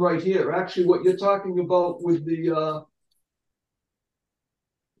have some right here. Actually, what you're talking about with the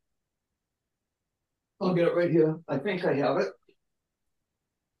I'll get it right here. I think I have it.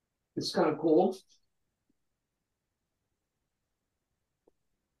 It's kind of cool.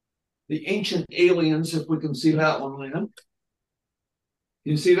 The Ancient Aliens, if we can see that one, Lena.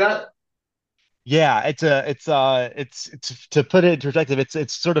 You see that? Yeah, it's to put it into perspective,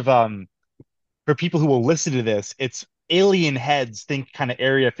 it's sort of for people who will listen to this, it's alien heads, think kind of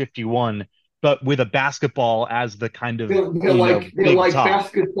Area 51, but with a basketball as the kind of, They're big like top.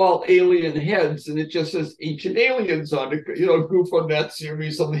 basketball alien heads, and it just says Ancient Aliens on it. Goof on that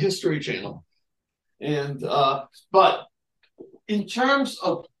series on the History Channel. And but in terms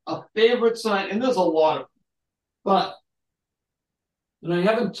of a favorite sign, and there's a lot of, but and I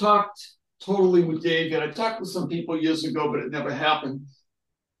haven't talked totally with Dave yet. I talked with some people years ago, but it never happened.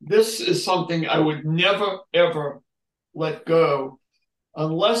 This is something I would never ever let go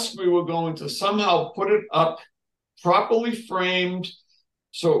unless we were going to somehow put it up properly framed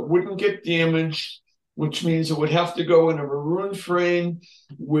so it wouldn't get damaged, which means it would have to go in a maroon frame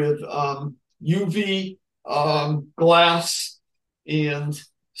with UV glass and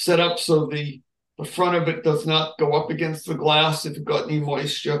set up so the front of it does not go up against the glass if it got any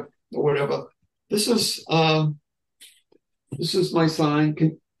moisture or whatever. This is my sign.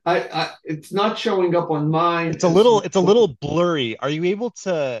 It's not showing up on mine It's a as little blurry. Are you able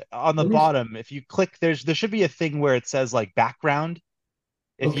to on the let me bottom, if you click, there should be a thing where it says like background.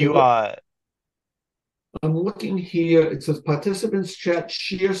 If okay, you I'm looking here. It says participants chat,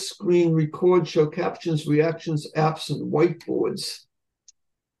 share screen, record, show captions, reactions, apps, and whiteboards.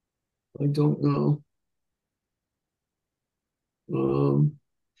 I don't know. Um,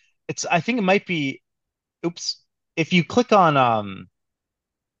 it's I think it might be, oops. If you click on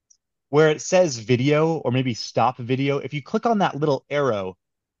where it says video or maybe stop video, if you click on that little arrow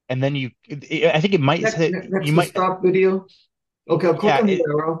and then I think it might say next you to might, stop video. Okay, I'll click yeah, on the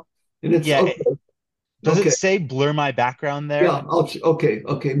arrow, and it's yeah, okay. does it Okay, say blur my background there? yeah. Okay.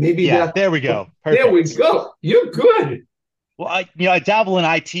 Maybe Yeah, that. there we go. There we Perfect. go. You're good. Well, I dabble in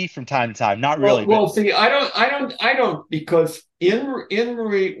IT from time to time. Not really, but See, I don't, because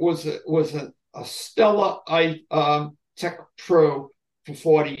Marie was a stellar tech pro for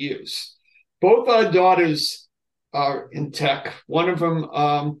 40 years. Both our daughters are in tech. One of them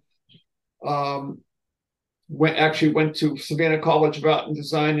um, went to Savannah College of Art and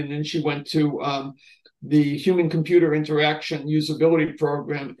Design, and then she went to the Human Computer Interaction Usability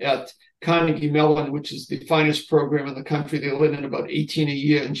Program at Carnegie Mellon, which is the finest program in the country. They let in about 18 a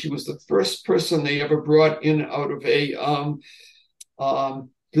year, and she was the first person they ever brought in out of a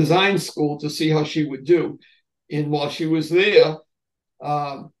design school to see how she would do. And while she was there,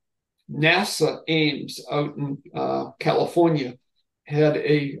 NASA Ames out in California had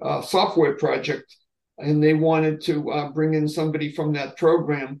a software project, and they wanted to bring in somebody from that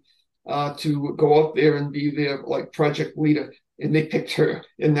program to go out there and be their like project leader, and they picked her.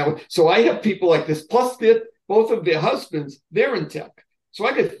 And so I have people like this. Plus, both of their husbands, they're in tech. So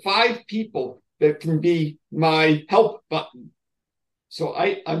I get 5 people that can be my help button. So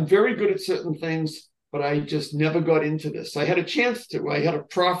I'm very good at certain things, but I just never got into this. I had a chance to. I had a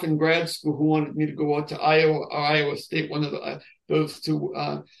prof in grad school who wanted me to go out to Iowa State, one of those two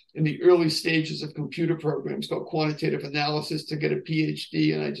in the early stages of computer programs called quantitative analysis, to get a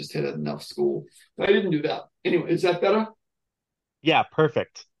PhD, and I just had enough school. But I didn't do that. Anyway, is that better? yeah,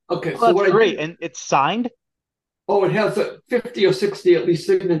 perfect. Okay, Oh, so that's what I great. did, And it's signed? oh, it has 50 or 60 at least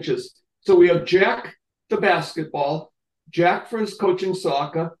signatures. So we have Jack, the basketball, Jack for his coaching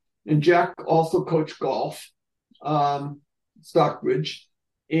soccer, and Jack also coached golf, Stockbridge.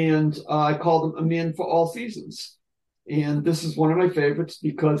 And I called him a man for all seasons. And this is one of my favorites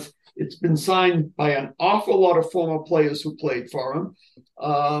because it's been signed by an awful lot of former players who played for him.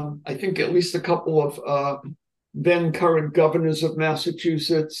 I think at least a couple of then current governors of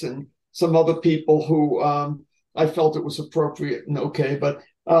Massachusetts and some other people who I felt it was appropriate and okay. But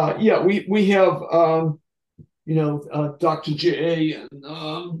yeah, we have Dr. J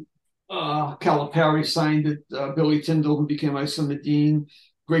and Calipari signed it. Billy Tyndall, who became Isa Dean,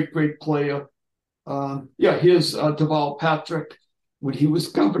 great player. Yeah, here's Deval Patrick when he was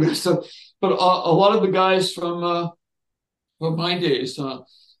governor. So, but a lot of the guys from my days, a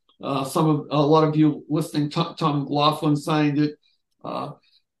lot of you listening, Tom McLaughlin signed it.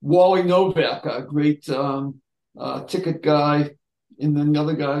 Wally Novak, a great ticket guy, and then the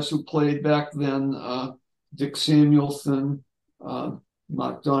other guys who played back then, Dick Samuelson,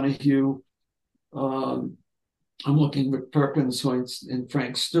 Mark Donahue. I'm looking at Perkins and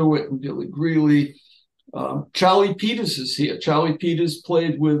Frank Stewart and Billy Greeley. Charlie Peters is here. Charlie Peters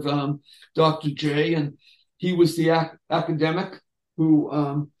played with Dr. J, and he was the academic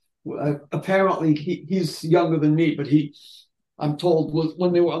who apparently he's younger than me, but I'm told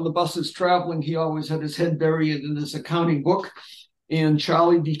when they were on the buses traveling, he always had his head buried in his accounting book. And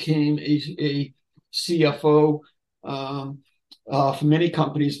Charlie became a CFO for many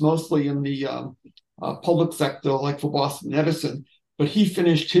companies, mostly in the public sector, like for Boston Edison. But he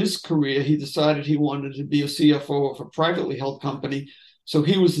finished his career. He decided he wanted to be a CFO of a privately held company. So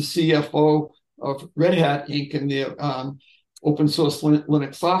he was the CFO of Red Hat Inc. and their open source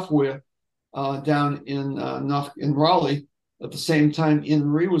Linux software down in Raleigh. At the same time, Anne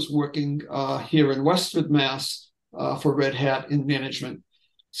Marie was working here in Westford, Mass, for Red Hat in management.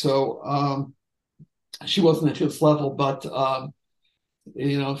 So she wasn't at his level, but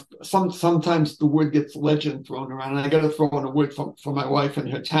sometimes the word gets legend thrown around, and I got to throw in a word for my wife and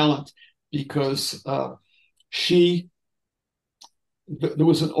her talent, because there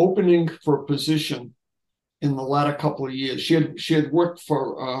was an opening for a position in the latter couple of years. She had worked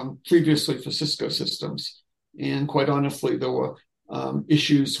for previously for Cisco Systems, and quite honestly, there were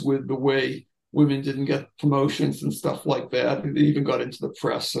issues with the way women didn't get promotions and stuff like that. It even got into the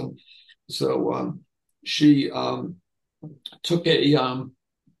press, and so she took an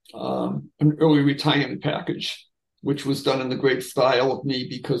early retirement package which was done in the great style of me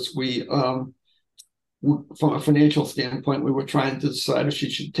because from a financial standpoint, we were trying to decide if she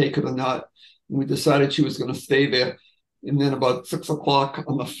should take it or not. And we decided she was going to stay there. And then about 6 o'clock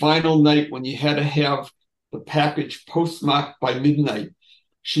on the final night, when you had to have the package postmarked by midnight,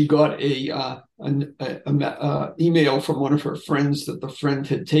 she got an email from one of her friends that the friend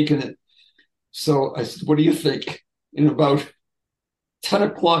had taken it. So I said, "What do you think?" And about 10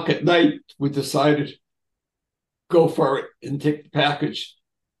 o'clock at night, we decided, go for it and take the package.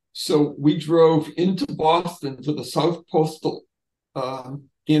 So we drove into Boston to the South Postal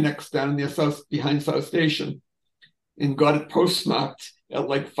Annex down there behind South Station and got it postmarked at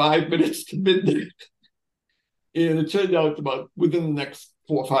like 5 minutes to midnight. And it turned out about within the next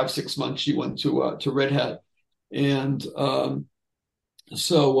 4, 5, 6 months, she went to Red Hat. And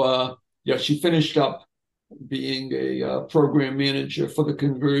she finished up being a program manager for the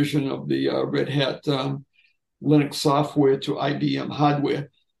conversion of the Red Hat Linux software to IBM hardware.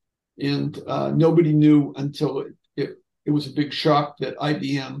 And nobody knew until it was a big shock that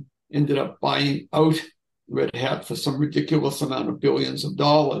IBM ended up buying out Red Hat for some ridiculous amount of billions of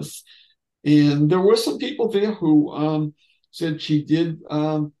dollars. And there were some people there who said she did,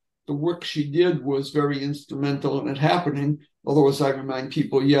 the work she did was very instrumental in it happening. Although, as I remind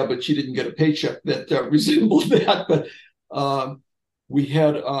people, yeah, but she didn't get a paycheck that resembled that. But we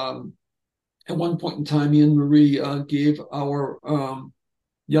had, at one point in time, Anne Marie gave our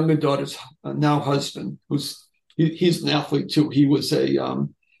younger daughter's now husband, he's an athlete too. He was a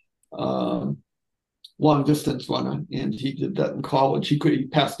long distance runner, and he did that in college. He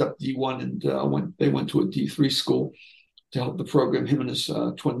passed up D1 and they went to a D3 school to help the program, him and his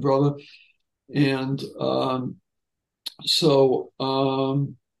twin brother. And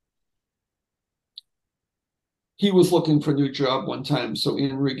he was looking for a new job one time. So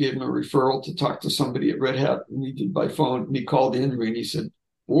Anne Marie gave him a referral to talk to somebody at Red Hat, and he did by phone. And he called Anne Marie and he said,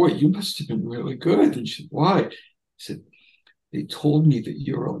 "Boy, you must have been really good." And she said, "Why?" He said, "They told me that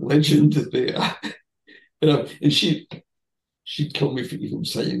you're a legend there." And she'd kill me for even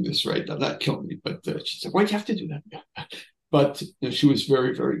saying this, right? Not kill me, but she said, "Why'd you have to do that?" But she was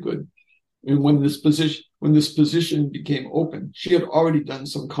very, very good. And when this position became open, she had already done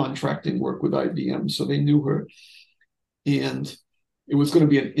some contracting work with IBM, so they knew her. And it was going to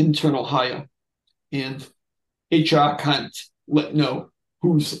be an internal hire. And HR can't know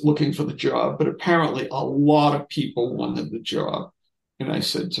who's looking for the job, but apparently a lot of people wanted the job. And I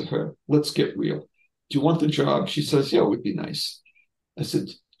said to her, "Let's get real. Do you want the job?" She says, "Yeah, it would be nice." I said,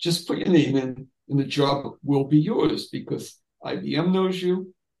 "Just put your name in, and the job will be yours because IBM knows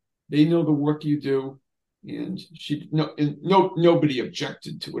you. They know the work you do." And nobody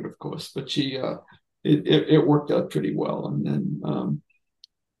objected to it, of course, but it worked out pretty well. And then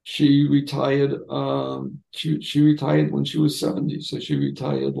she retired. She retired when she was 70, so she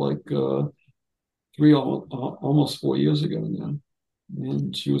retired like almost 4 years ago now.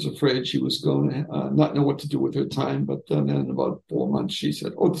 And she was afraid she was going to not know what to do with her time. But then in about 4 months, she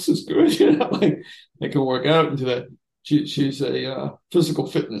said, "Oh, this is good. Like I can work out into that." She's a physical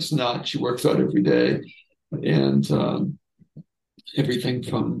fitness nut. She works out every day, and everything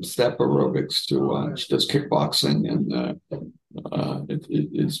from step aerobics to she does kickboxing, and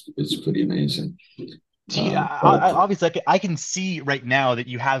it's pretty amazing. Obviously, I can see right now that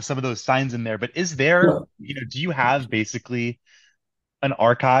you have some of those signs in there, but is there, do you have basically an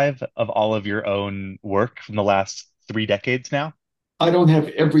archive of all of your own work from the last 3 decades now? I don't have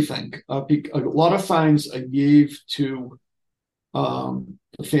everything. A lot of signs I gave to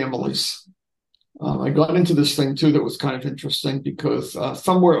the families. I got into this thing too that was kind of interesting because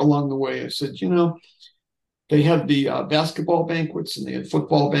somewhere along the way I said, they had the basketball banquets and they had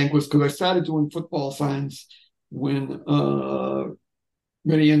football banquets, because I started doing football signs when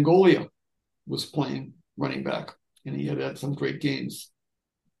Rennie Angolia was playing running back, and he had some great games.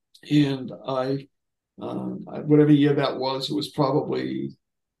 And whatever year that was, it was probably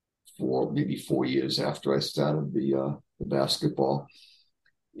maybe 4 years after I started the basketball.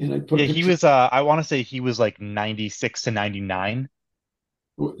 And I put he was I want to say he was like 96 to 99.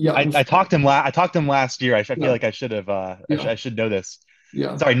 Yeah, I talked to him last year. I feel like I should have I should know this.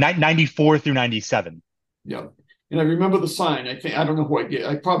 Yeah. Sorry, 94 through 97. Yeah. And I remember the sign. I don't know who I gave.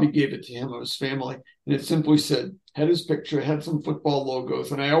 I probably gave it to him or his family. And it simply had his picture, had some football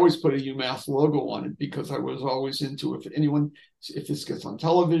logos. And I always put a UMass logo on it because I was always into, if this gets on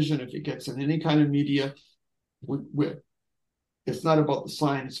television, if it gets in any kind of media, it's not about the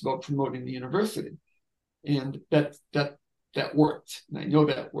sign, it's about promoting the university. And that worked. And I know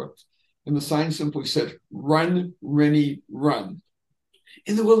that worked. And the sign simply said, "Run, Rennie, run."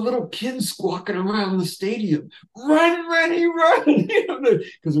 And there were little kids walking around the stadium, run, Rennie, run,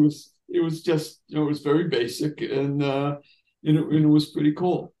 because it was just, it was very basic, and it was pretty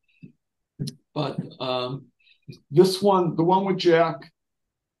cool. But this one, the one with Jack,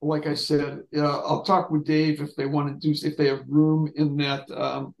 like I said, I'll talk with Dave if they want to if they have room in that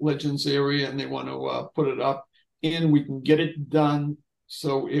Legends area and they want to put it up, and we can get it done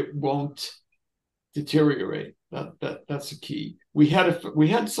so it won't deteriorate. That's the key. We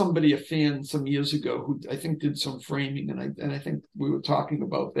had somebody, a fan, some years ago who I think did some framing, and I think we were talking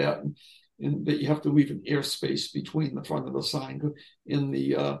about that, and that you have to leave an airspace between the front of the sign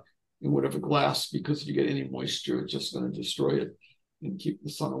in whatever glass, because if you get any moisture, it's just going to destroy it and keep the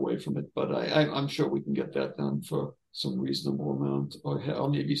sun away from it. But I'm sure we can get that done for some reasonable amount, or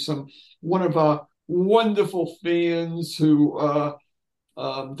maybe one of our wonderful fans who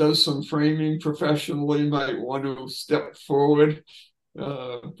does some framing professionally might want to step forward.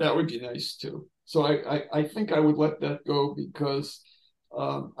 That would be nice too. So I think I would let that go, because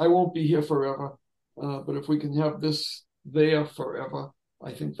I won't be here forever. But if we can have this there forever,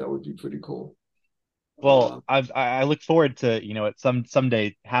 I think that would be pretty cool. Well, I look forward to, at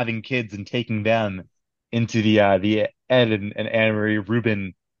someday having kids and taking them into the Ed and Anne Marie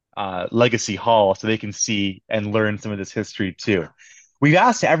Rubin Legacy Hall so they can see and learn some of this history too. We've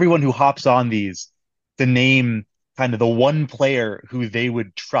asked everyone who hops on these to name kind of the one player who they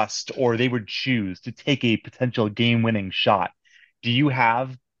would trust or they would choose to take a potential game-winning shot. Do you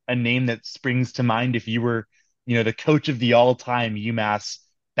have a name that springs to mind if you were, the coach of the all-time UMass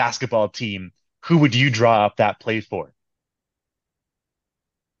basketball team? Who would you draw up that play for?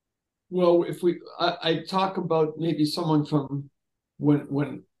 Well, if I talk about maybe someone from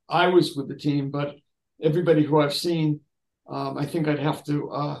when I was with the team, but everybody who I've seen, I think I'd have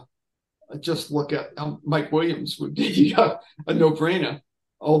to just look at Mike Williams would be a no-brainer.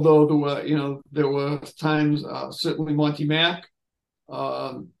 Although there were times, certainly Monty Mack,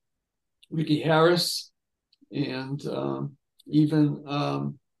 Ricky Harris, and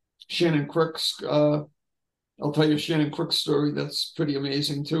even Shannon Crook's. I'll tell you Shannon Crook's story. That's pretty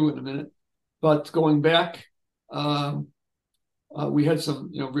amazing too in a minute. But going back, we had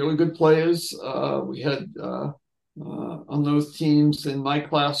some really good players. We had on those teams in my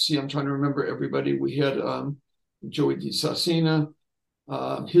class. I'm trying to remember everybody. We had Joey DeSasina,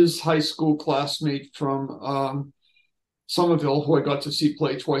 his high school classmate from Somerville, who I got to see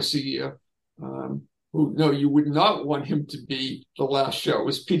play twice a year. No, you would not want him to be the last show. It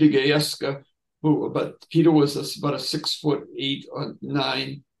was Peter Gayeska, but Peter was about a 6'8" or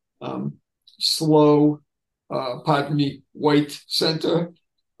 9, slow, white center.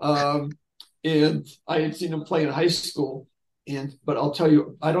 And I had seen him play in high school. But I'll tell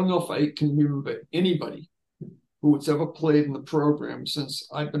you, I don't know if I can remember anybody who's ever played in the program since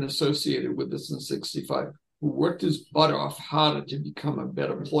I've been associated with this in '65, who worked his butt off harder to become a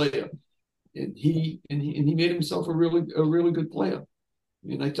better player. And he made himself a really good player.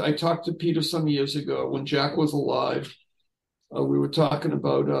 And I talked to Peter some years ago when Jack was alive. We were talking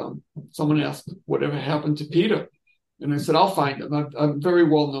about someone asked whatever happened to Peter, and I said I'll find him. I'm very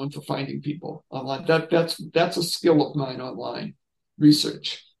well known for finding people online. That's a skill of mine, online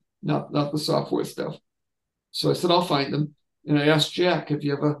research, not the software stuff. So I said I'll find him, and I asked Jack, "Have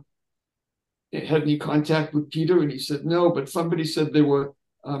you ever had any contact with Peter?" And he said no, but somebody said they were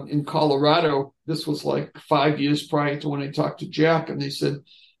in Colorado. This was like 5 years prior to when I talked to Jack, and they said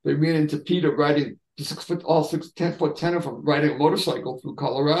they ran into Peter riding 6 foot, all 10 foot 10 of them riding a motorcycle through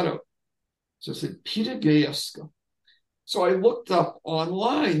Colorado. So I said, Peter Gayeska. So I looked up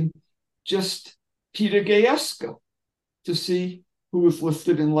online just Peter Gayeska to see who was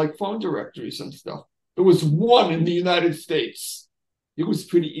listed in like phone directories and stuff. There was one in the United States. It was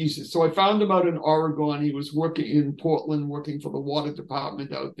pretty easy. So I found him out in Oregon. He was working in Portland, working for the water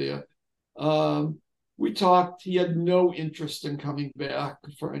department out there. We talked. He had no interest in coming back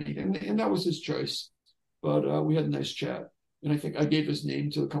for anything, and that was his choice. But we had a nice chat. And I think I gave his name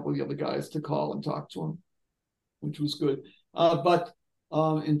to a couple of the other guys to call and talk to him, which was good. But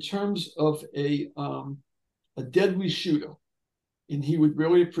in terms of a deadly shooter, and he would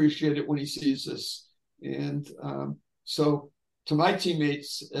really appreciate it when he sees this. And so to my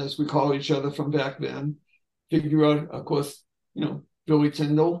teammates, as we call each other from back then, figure out, of course, Billy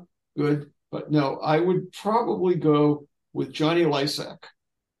Tyndall, good. But no, I would probably go with Johnny Lysak.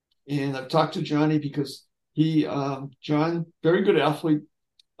 And I've talked to Johnny because John, very good athlete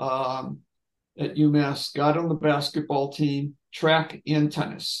at UMass, got on the basketball team, track and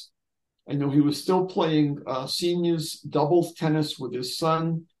tennis. I know he was still playing seniors doubles tennis with his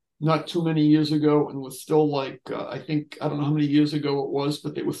son. not too many years ago and was still like, I don't know how many years ago it was,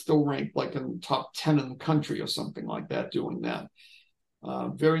 but they were still ranked like in the top 10 in the country or something like that doing that.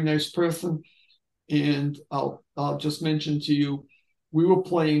 Very nice person. And I'll just mention to you, we were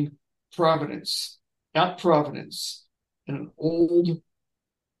playing Providence in an old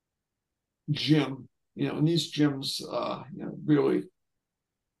gym, and these gyms, really,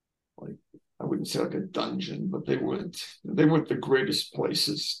 like, I wouldn't say like a dungeon, but they weren't the greatest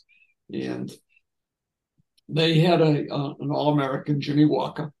places. And they had an All-American, Jimmy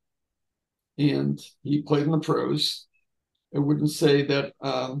Walker, and he played in the pros. I wouldn't say that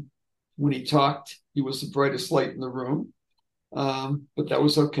when he talked, he was the brightest light in the room, but that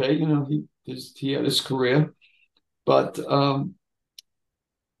was okay. He had his career. But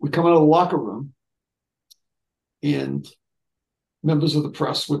we come out of the locker room, and members of the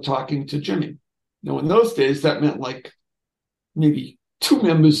press were talking to Jimmy. Now, in those days, that meant like maybe 2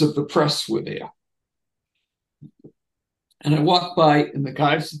 members of the press were there. And I walked by, and the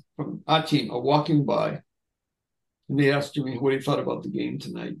guys from our team are walking by, and they asked Jimmy what he thought about the game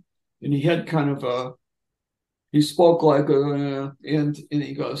tonight. And he had kind of he spoke like, and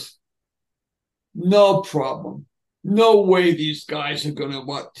he goes, "No problem. No way these guys are going to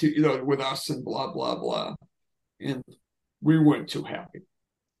want to, with us and blah, blah, blah." And we weren't too happy.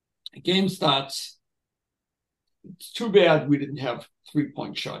 The game starts. It's too bad we didn't have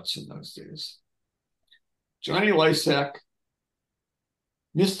 3-point shots in those days. Johnny Lysak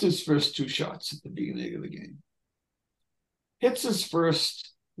missed his first 2 shots at the beginning of the game. Hits his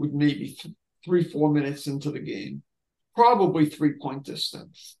first with maybe 3-4 minutes into the game, probably 3-point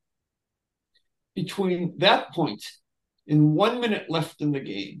distance. Between that point and 1 minute left in the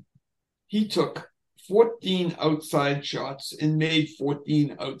game, he took 14 outside shots and made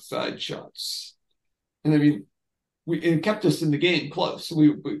 14 outside shots. And I mean, it kept us in the game close.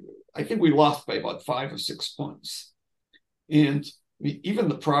 I think we lost by about 5 or 6 points. And I mean, even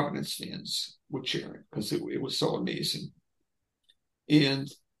the Providence fans were cheering because it was so amazing. And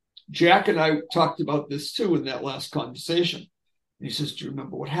Jack and I talked about this too in that last conversation. And he says, "Do you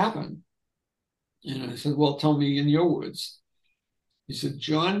remember what happened?" And I said, "Well, tell me in your words." He said,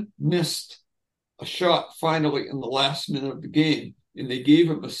 "John missed a shot finally in the last minute of the game, and they gave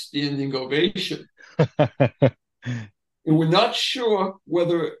him a standing ovation." And we're not sure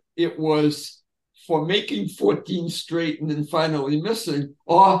whether it was for making 14 straight and then finally missing,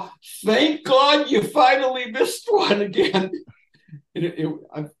 or thank God you finally missed one again. And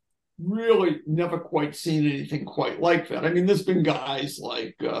I've really never quite seen anything quite like that. I mean, there's been guys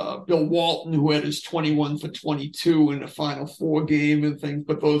like Bill Walton who had his 21 for 22 in the Final Four game and things,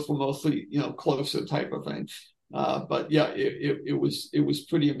 but those were mostly, closer type of thing. But yeah, it was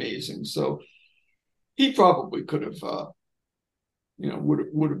pretty amazing. So he probably could have,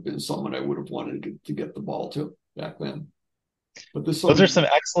 would have been someone I would have wanted to get the ball to back then. But those are some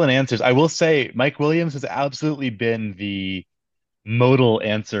excellent answers. I will say Mike Williams has absolutely been the modal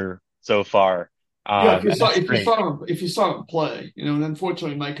answer so far. Yeah, if you saw him play, and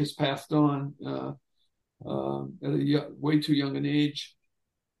unfortunately Mike has passed on at a way too young an age,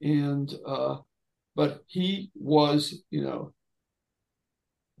 and but he was,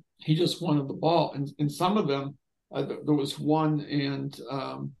 he just wanted the ball, and some of them. There was one, and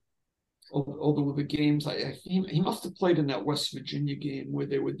although the games, he must have played in that West Virginia game where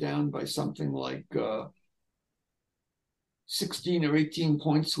they were down by something like 16 or 18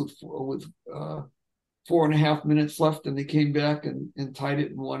 points with 4.5 minutes left, and they came back and tied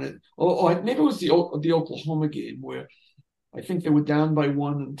it and won it. Maybe it was the Oklahoma game where I think they were down by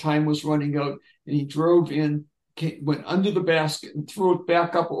 1 and time was running out, and he drove in, went under the basket and threw it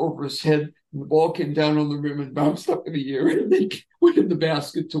back up over his head. And the ball came down on the rim and bounced up in the air, and they went in the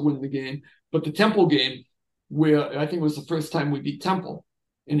basket to win the game. But the Temple game, where I think it was the first time we beat Temple,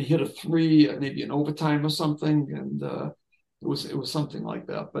 and he hit a 3, maybe in overtime or something, and it was something like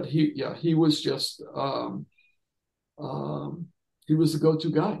that. But he was just he was the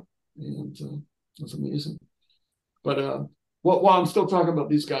go-to guy, and it was amazing. But while I'm still talking about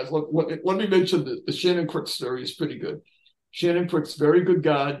these guys, let me mention the Shannon Crick story is pretty good. Shannon Crick's very good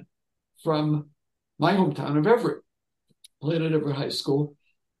guard from my hometown of Everett. Played at Everett High School.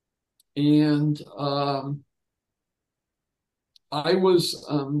 And I was,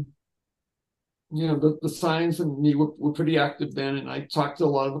 the Signs and me were pretty active then, and I talked to a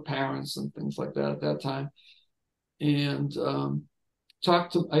lot of the parents and things like that at that time. And I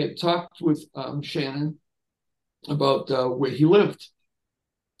had talked with Shannon about where he lived.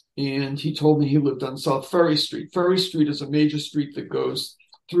 And he told me he lived on South Ferry Street. Ferry Street is a major street that goes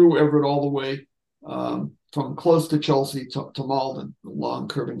through Everett all the way. from close to Chelsea to Malden, a long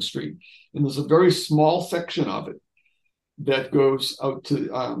curving street. And there's a very small section of it that goes out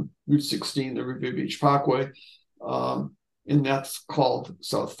to Route 16, the Revere Beach Parkway. And that's called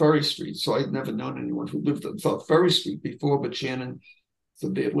South Ferry Street. So I'd never known anyone who lived on South Ferry Street before, but Shannon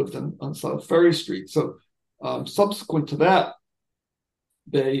said they had lived on South Ferry Street. So subsequent to that,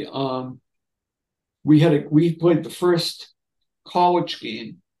 we played the first college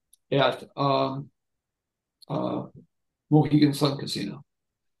game at Mohegan Sun Casino.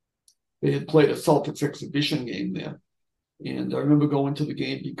 They had played a Celtics exhibition game there. And I remember going to the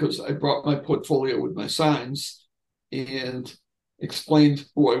game because I brought my portfolio with my signs and explained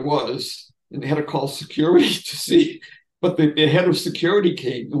who I was. And they had to call security to see. But the head of security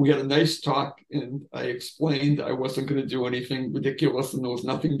came and we had a nice talk. And I explained I wasn't going to do anything ridiculous and there was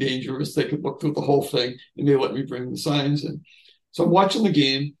nothing dangerous. They could look through the whole thing and they let me bring the signs in. So I'm watching the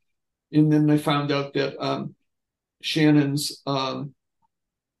game. And then I found out that Shannon's mother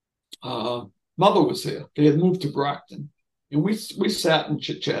was there. They had moved to Brockton. And we sat and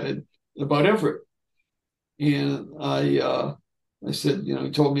chit-chatted about Everett. And I said, you know,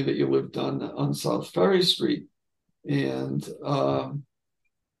 he told me that you lived on South Ferry Street. And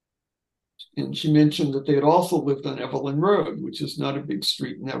she mentioned that they had also lived on Evelyn Road, which is not a big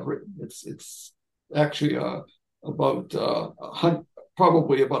street in Everett. It's actually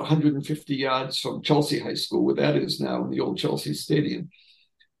probably about 150 yards from Chelsea High School, where that is now, in the old Chelsea Stadium.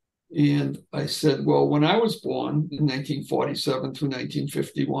 And I said, well, when I was born in 1947 through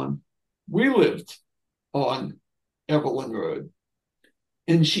 1951, we lived on Evelyn Road.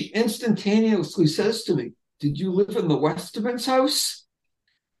 And she instantaneously says to me, did you live in the Westermans' house?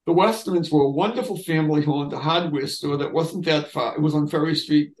 The Westermans were a wonderful family who owned a hardware store that wasn't that far. It was on Ferry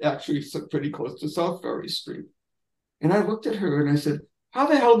Street, actually pretty close to South Ferry Street. And I looked at her and I said, how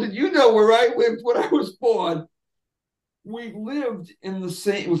the hell did you know where I lived when I was born? We lived in the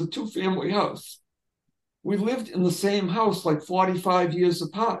same, it was a two-family house. We lived in the same house like 45 years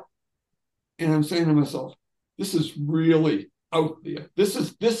apart. And I'm saying to myself, this is really out there. This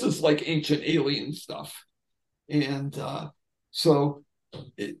is like ancient alien stuff. And so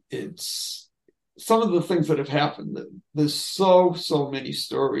it's some of the things that have happened. There's so many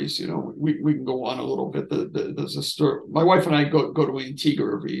stories. You know, we can go on a little bit. There's a story. My wife and I go to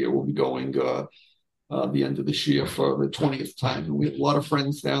Antigua every year. We'll be going the end of this year for the 20th time. And we have a lot of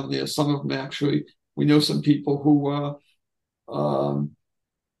friends down there. Some of them actually, we know some people who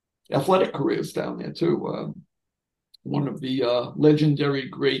athletic careers down there too. One of the legendary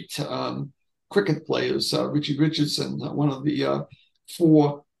great cricket players, Richie Richardson, one of the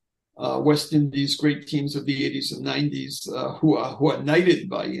four West Indies great teams of the 80s and 90s who are knighted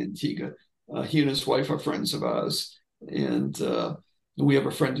by Antigua. He and his wife are friends of ours. And we have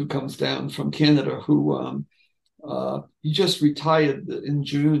a friend who comes down from Canada who he just retired in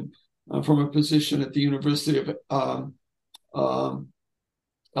June from a position at the University of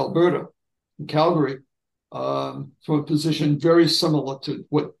Alberta in Calgary, from a position very similar to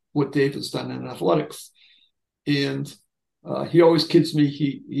what Dave has done in athletics. And he always kids me.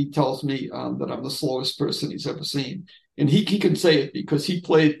 He tells me that I'm the slowest person he's ever seen. And he can say it because he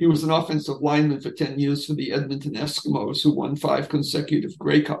was an offensive lineman for 10 years for the Edmonton Eskimos, who won 5 consecutive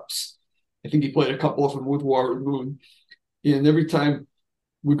Grey Cups. I think he played a couple of them with Warren Moon. And every time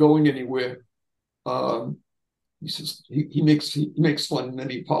we're going anywhere, he says he makes fun and then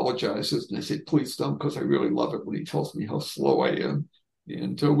he apologizes. And I say, please don't, because I really love it when he tells me how slow I am.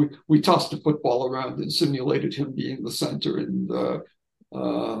 And we tossed a football around and simulated him being the center. And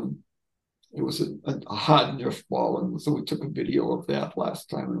it was a hard Nerf ball. And so we took a video of that last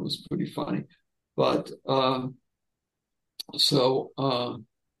time and it was pretty funny. But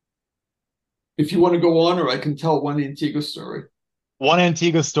if you want to go on, or I can tell one Antigua story. One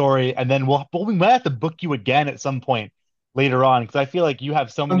Antigua story, and then we might have to book you again at some point later on, because I feel like you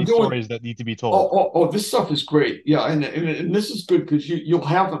have so many stories that need to be told. This stuff is great. Yeah, and this is good because you'll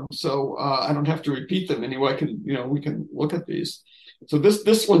have them, so I don't have to repeat them anyway. We can look at these. So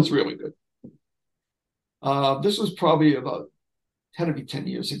this one's really good. This was probably had to be 10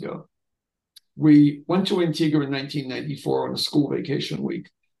 years ago. We went to Antigua in 1994 on a school vacation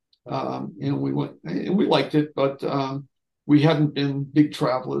week, and we went and we liked it, but we hadn't been big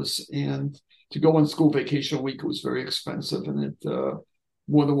travelers, and to go on school vacation week, it was very expensive, and it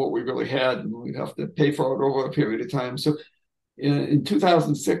more than what we really had, and we'd have to pay for it over a period of time. So in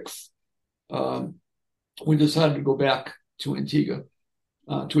 2006, we decided to go back to Antigua,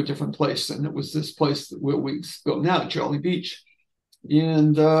 to a different place, and it was this place where we go now, Jolly Beach.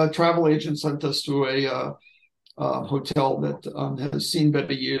 And travel agent sent us to a hotel that has seen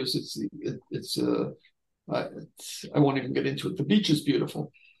better years. It's I won't even get into it. The beach is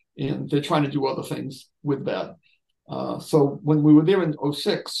beautiful, and they're trying to do other things with that. So when we were there in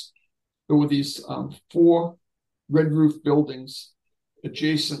 2006, there were these 4 red roof buildings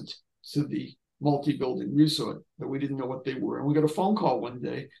adjacent to the multi-building resort that we didn't know what they were. And we got a phone call one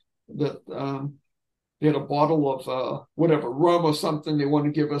day that they had a bottle of whatever, rum or something they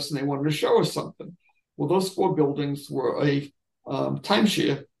wanted to give us, and they wanted to show us something. Well, those 4 buildings were a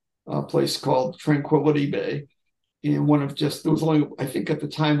timeshare place called Tranquility Bay. And there was only, I think at the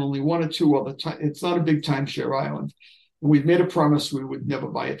time, only 1 or 2 other it's not a big timeshare island. And we'd made a promise we would never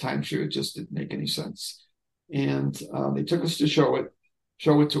buy a timeshare. It just didn't make any sense. And they took us to show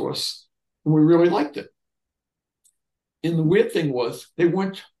it to us. And we really liked it. And the weird thing was they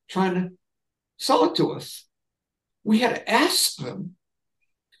weren't trying to sell it to us. We had to ask them.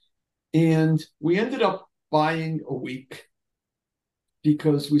 And we ended up buying a week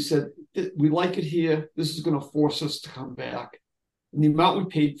because we said, we like it here. This is going to force us to come back. And the amount we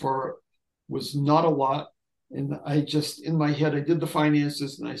paid for it was not a lot. And I just, in my head, I did the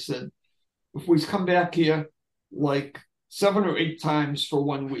finances and I said, if we come back here like 7 or 8 times for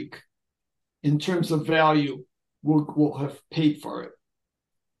 1 week, in terms of value, we'll have paid for it.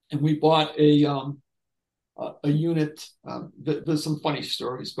 And we bought a unit. There's some funny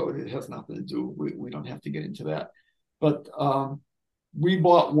stories, but it has nothing to do. We don't have to get into that. But we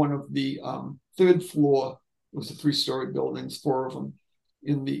bought one of the 3rd floor. It was a 3-story buildings, 4 of them.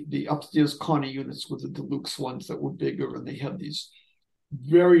 In the upstairs corner units were the deluxe ones that were bigger, and they had these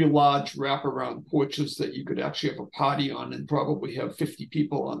very large wraparound porches that you could actually have a party on and probably have 50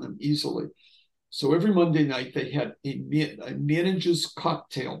 people on them easily. So every Monday night they had a manager's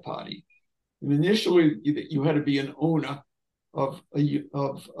cocktail party. And initially you had to be an owner of a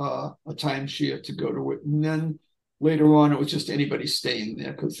timeshare to go to it. And then later on it was just anybody staying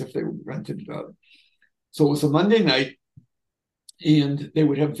there because if they rented it out. So it was a Monday night, and they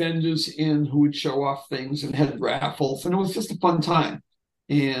would have vendors in who would show off things and had raffles. And it was just a fun time.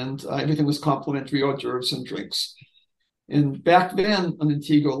 And everything was complimentary, hors d'oeuvres and drinks. And back then on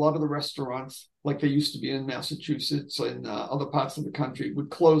Antigua, a lot of the restaurants, like they used to be in Massachusetts and other parts of the country, would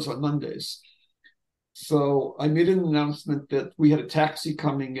close on Mondays. So I made an announcement that we had a taxi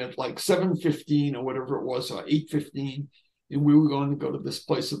coming at like 7:15 or whatever it was, or 8:15, and we were going to go to this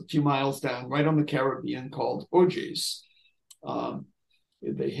place a few miles down, right on the Caribbean, called OJ's.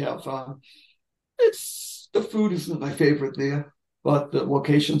 They have the food isn't my favorite there, but the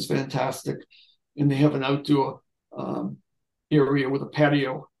location's fantastic, and they have an outdoor area with a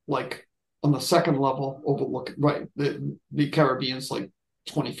patio, like on the 2nd level, overlooking right the Caribbean's like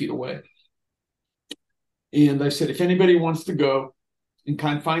 20 feet away. And I said, if anybody wants to go and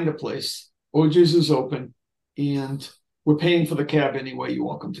can't find a place, OJ's is open, and we're paying for the cab anyway. You're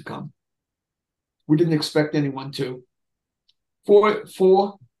welcome to come. We didn't expect anyone to.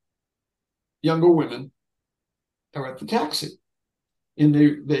 4 younger women are at the taxi, and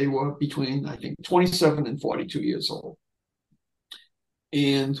they were between, I think, 27 and 42 years old.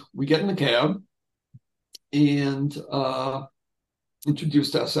 And we get in the cab and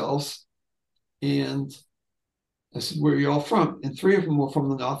introduced ourselves, and I said, where are you all from? And 3 of them were from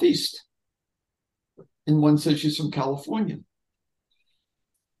the Northeast. And one said she's from California.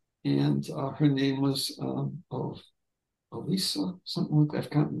 And her name was Elisa, something like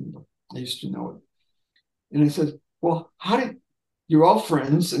that. I can't remember. I used to know it. And I said, well, you're all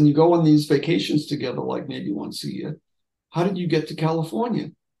friends and you go on these vacations together, like maybe once a year. How did you get to California?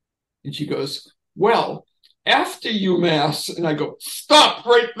 And she goes, well, after UMass. And I go, stop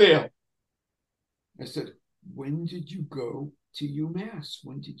right there. I said, when did you go to UMass?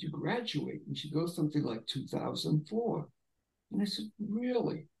 When did you graduate? And she goes, something like 2004. And I said,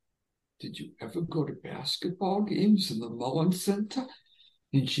 really? Did you ever go to basketball games in the Mullen Center?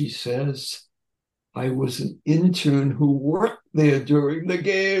 And she says, I was an intern who worked there during the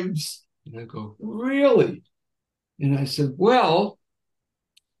games. And I go, really? And I said, well,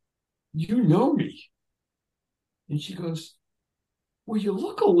 you know me. And she goes, well, you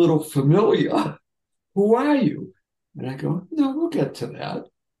look a little familiar. Who are you? And I go, no, we'll get to that.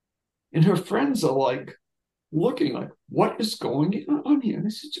 And her friends are like, looking like, what is going on here? And I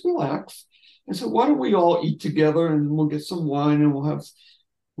said, relax. I said, why don't we all eat together and we'll get some wine and we'll have,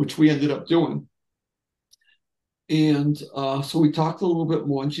 which we ended up doing. And so we talked a little bit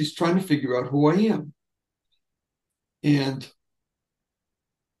more, and she's trying to figure out who I am. And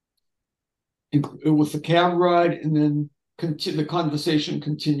it was the cab ride, and then the conversation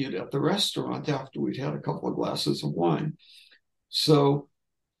continued at the restaurant after we'd had a couple of glasses of wine. So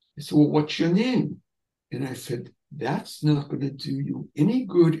I said, well, what's your name? And I said, that's not going to do you any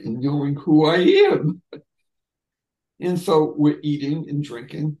good in knowing who I am. And so we're eating and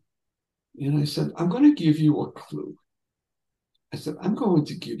drinking. And I said, I'm going to give you a clue. I said, I'm going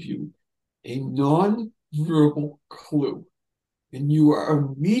to give you a non-verbal clue. And you are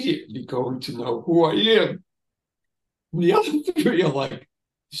immediately going to know who I am. And the other three are like,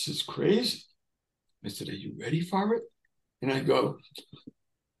 this is crazy. I said, are you ready for it? And I go,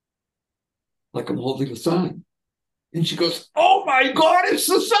 like I'm holding a sign. And she goes, oh my God, it's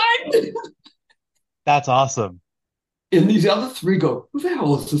the sign. That's awesome. And these other three go, who the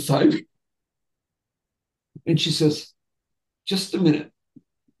hell is the sign? And she says, just a minute.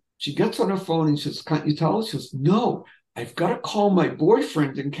 She gets on her phone and says, can't you tell us? She says, no, I've got to call my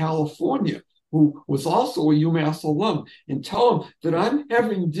boyfriend in California, who was also a UMass alum, and tell him that I'm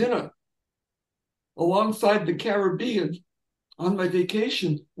having dinner alongside the Caribbean on my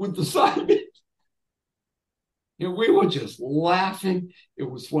vacation with the sign. And we were just laughing. It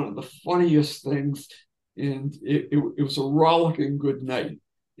was one of the funniest things. And it was a rollicking good night.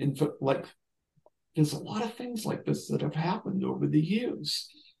 And like, there's a lot of things like this that have happened over the years.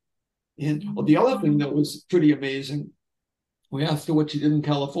 And the other thing that was pretty amazing, we asked her what she did in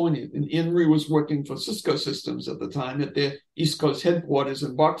California. And Henry was working for Cisco Systems at the time at their East Coast headquarters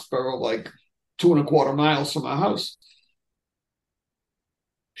in Boxborough, like 2.25 miles from our house.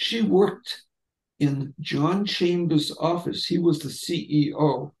 She worked in John Chambers' office. He was the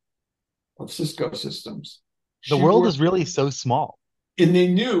CEO of Cisco Systems. The world is really so small. And they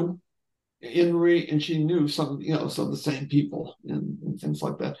knew Henry, and she knew some of the same people and things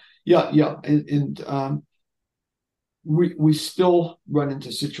like that. Yeah. And we still run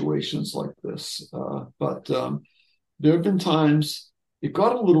into situations like this. But there have been times it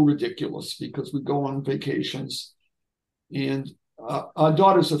got a little ridiculous because we go on vacations, and our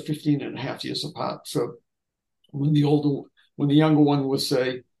daughters are 15 and a half years apart. So when the younger one was,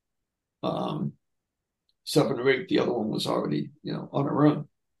 say, 7 or 8, the other one was already, on her own.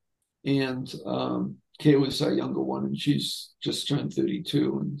 And Kayla's our younger one, and she's just turned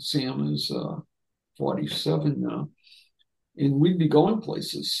 32, and Sam is 47 now. And we'd be going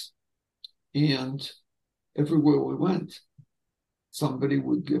places, and everywhere we went, somebody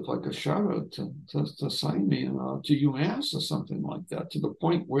would give like a shout out to sign me to UMass or something like that, to the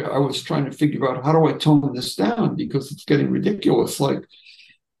point where I was trying to figure out, how do I tone this down, because it's getting ridiculous. Like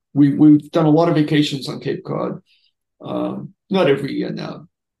we've done a lot of vacations on Cape Cod, not every year now,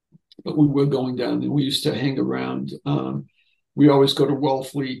 but we were going down and we used to hang around. We always go to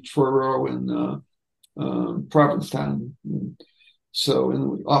Wellfleet, Truro, and Provincetown. And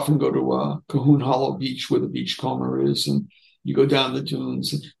we often go to Cahoon Hollow Beach, where the beachcomber is, and you go down the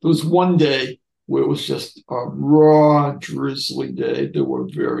dunes. And there was one day where it was just a raw, drizzly day. There were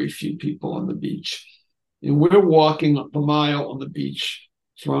very few people on the beach. And we're walking up a mile on the beach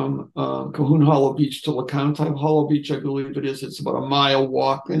from Cahoon Hollow Beach to LeCounte Hollow Beach, I believe it is. It's about a mile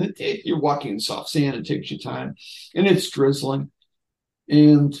walk, and you're walking in soft sand. It takes you time, and it's drizzling.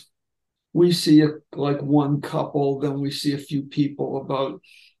 And we see like one couple, then we see a few people about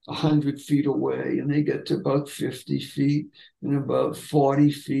 100 feet away, and they get to about 50 feet and about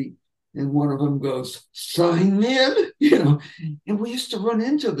 40 feet. And one of them goes, sign man, and we used to run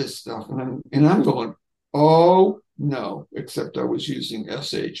into this stuff. And I'm going, oh no, except I was using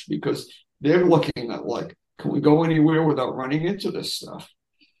SH, because they're looking at like, can we go anywhere without running into this stuff?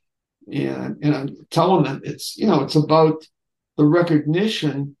 And I'm telling them it's about the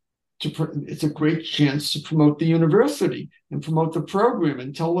recognition. It's a great chance to promote the university and promote the program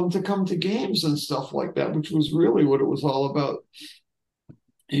and tell them to come to games and stuff like that, which was really what it was all about.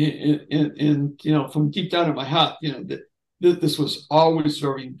 And from deep down in my heart, this was always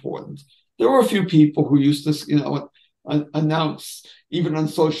very important. There were a few people who used to, announce even on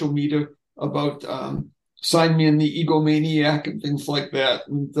social media about sign me in the egomaniac and things like that.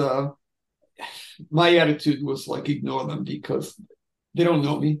 And my attitude was like, ignore them, because they don't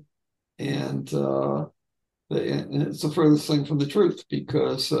know me. And it's the furthest thing from the truth,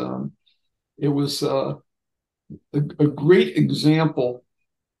 because it was a great example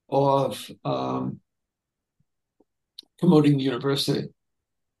of promoting the university.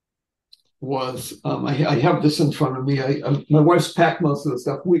 Was I have this in front of me. My wife's packed most of the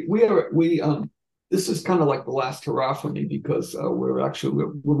stuff. This is kind of like the last hurrah for me, because we're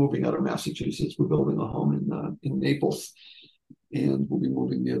moving out of Massachusetts. We're building a home in Naples, and we'll be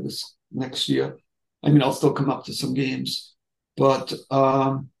moving there this next year. I mean, I'll still come up to some games, but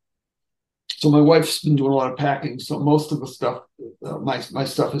so my wife's been doing a lot of packing. So most of the stuff, my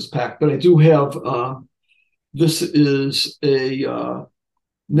stuff is packed. But I do have. This is a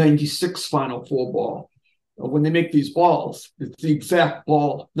 96 Final Four ball. When they make these balls, it's the exact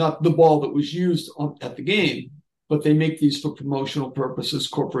ball, not the ball that was used at the game, but they make these for promotional purposes,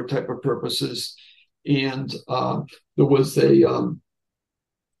 corporate type of purposes. And there was a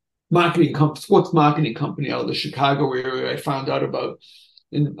sports marketing company out of the Chicago area I found out about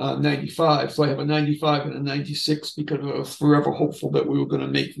in 95. So I have a 95 and a 96 because I was forever hopeful that we were going to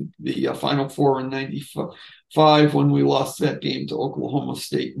make the Final Four in 95 when we lost that game to Oklahoma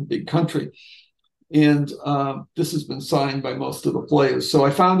State in Big Country. And this has been signed by most of the players. So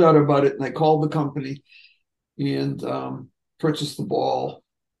I found out about it and I called the company and purchased the ball.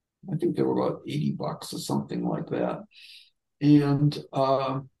 I think they were about $80 or something like that. And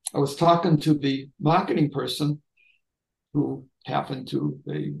I was talking to the marketing person who happened to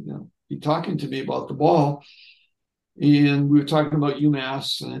be talking to me about the ball. And we were talking about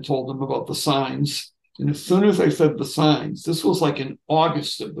UMass, and I told them about the signs. And as soon as I said the signs, this was like in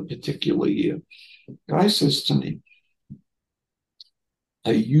August of the particular year, the guy says to me,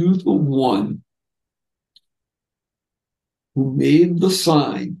 "Are you the one who made the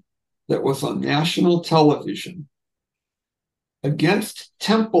sign that was on national television against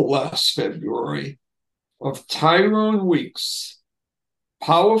Temple last February of Tyrone Weeks,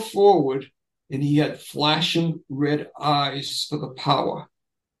 power forward, and he had flashing red eyes for the power?"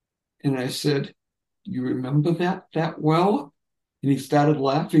 And I said, "You remember that well?" And he started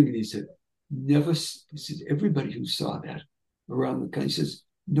laughing and he said, "Never." He said, "Everybody who saw that around the country," he says,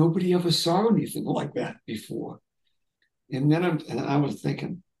 "nobody ever saw anything like that before." And then I was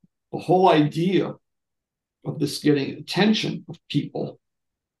thinking, the whole idea of this getting attention of people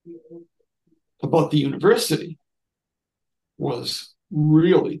about the university was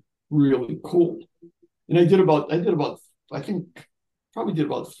really, really cool. And I did about I think probably did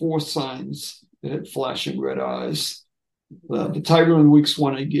about 4 signs that had flashing red eyes. The Tyrone Weeks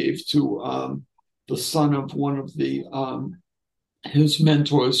one I gave to the son of one of the his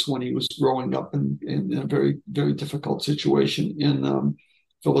mentors when he was growing up in a very, very difficult situation in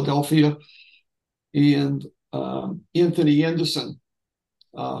Philadelphia. And Anthony Anderson,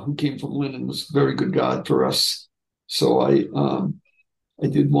 who came from Lynn, was a very good guy for us. So I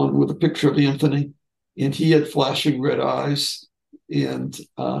did one with a picture of Anthony, and he had flashing red eyes. And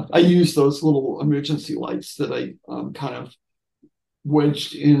I used those little emergency lights that I kind of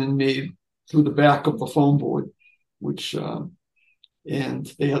wedged in and made through the back of the phone board, which and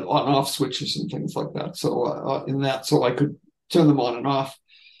they had on-off switches and things like that. So so I could turn them on and off.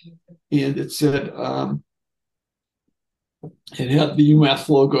 And it said, it had the UMass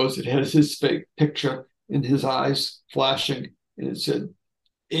logos. It had his fake picture and his eyes flashing. And it said,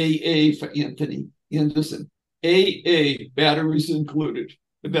 AA for Anthony Anderson. AA, batteries included.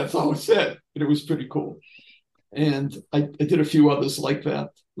 And that's all it said. And it was pretty cool. And I did a few others like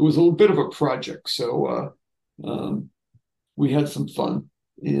that. It was a little bit of a project. So we had some fun.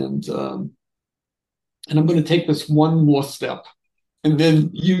 And I'm going to take this one more step. And then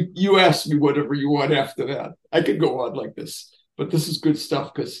you ask me whatever you want after that. I could go on like this, but this is good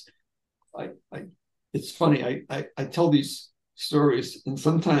stuff because it's funny. I tell these stories, and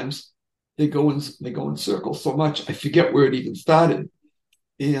sometimes they go in circles so much I forget where it even started.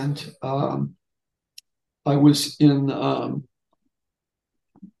 And I was in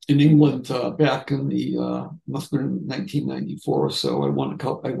England back in the must have been 1994 or so. I won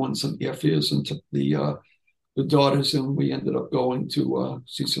some airfares and took the daughters, and we ended up going to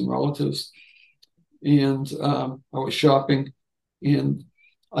see some relatives. And I was shopping, and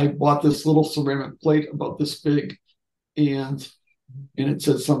I bought this little ceramic plate about this big, and it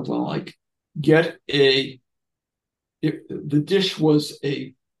said something like, the dish was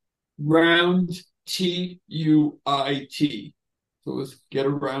a round TUIT. So it was get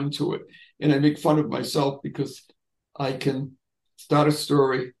around to it. And I make fun of myself because I can start a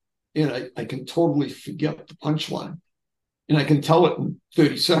story and I can totally forget the punchline, and I can tell it in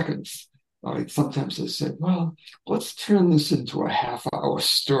 30 seconds. All right, sometimes I said, well, let's turn this into a half-hour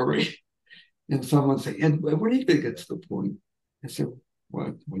story. And someone say, and what do you think it's the point? I said,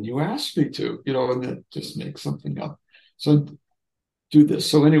 well, when you ask me to, and then just make something up. So do this.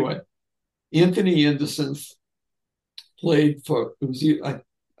 So anyway, Anthony Anderson played for, I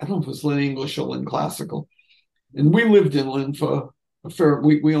don't know if it was Lynn English or Lynn Classical. And we lived in Lynn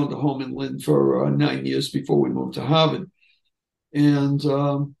we owned a home in Lynn for 9 years before we moved to Harvard. And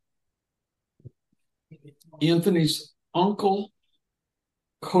Anthony's uncle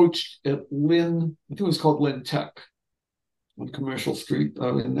coached at Lynn, I think it was called Lynn Tech on Commercial Street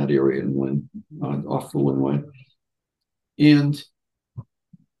in that area in Lynn, off the Lynnway. And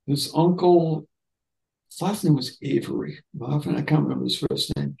his uncle, his last name was Avery. I can't remember his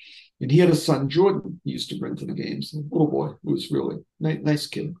first name. And he had a son, Jordan, he used to bring to the games, a little boy who was really nice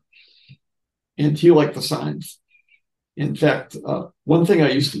kid. And he liked the signs. In fact, one thing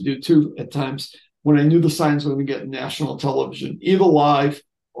I used to do too at times when I knew the signs were going to get national television, either live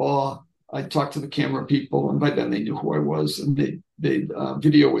or I'd talk to the camera people, and by then they knew who I was, and they'd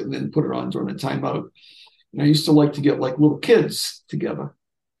video it and then put it on during a timeout. And I used to like to get like little kids together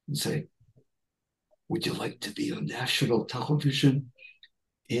and say, "Would you like to be on national television?"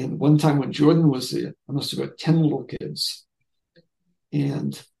 And one time when Jordan was there, I must have got 10 little kids,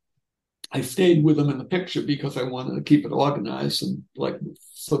 and I stayed with them in the picture because I wanted to keep it organized and like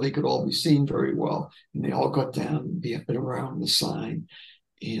so they could all be seen very well. And they all got down and be around the sign.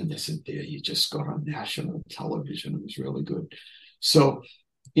 And they said, "There, you just got on national television." It was really good. So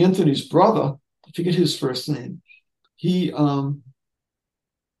Anthony's brother, I forget his first name, he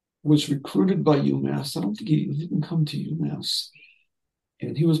was recruited by UMass. I don't think he didn't come to UMass.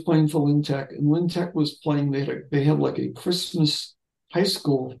 And he was playing for Lynn Tech. And Lynn Tech was playing, they had like a Christmas high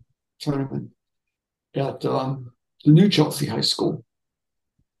school tournament at the new Chelsea High School.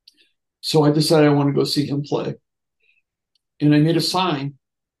 So I decided I want to go see him play. And I made a sign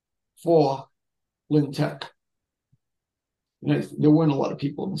for Lynn Tech. And there weren't a lot of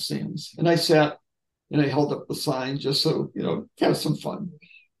people in the stands. And I sat and I held up the sign just so, have some fun.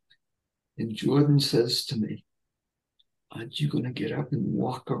 And Jordan says to me, "Aren't you going to get up and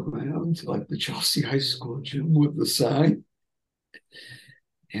walk around like the Chelsea High School gym with the sign?"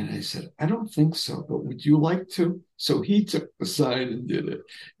 And I said, "I don't think so, but would you like to?" So he took the sign and did it.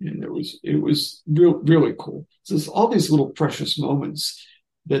 And it was really cool. So there's all these little precious moments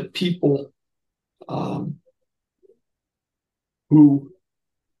that people who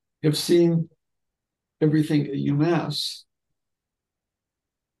have seen everything at UMass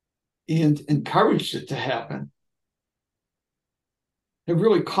and encouraged it to happen have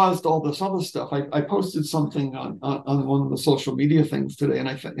really caused all this other stuff. I posted something on one of the social media things today, and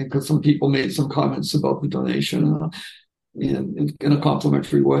I think because some people made some comments about the donation in a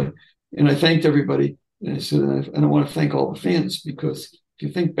complimentary way, and I thanked everybody. And I said, and I want to thank all the fans, because if you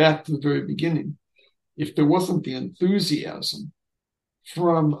think back to the very beginning, if there wasn't the enthusiasm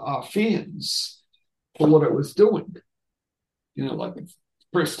from our fans for what I was doing, like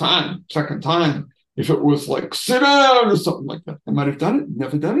first time, second time, if it was like sit down or something like that, I might have done it,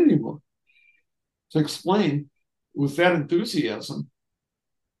 never done it anymore. To explain, it was that enthusiasm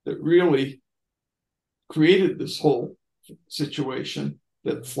that really created this whole situation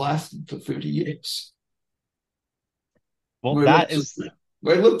that's lasted for 30 years. Well,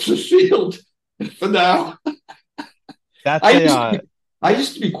 my lips are sealed for now. I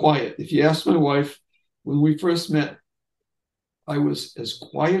used to be quiet. If you ask my wife, when we first met, I was as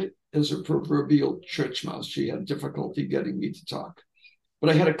quiet as a proverbial church mouse. She had difficulty getting me to talk,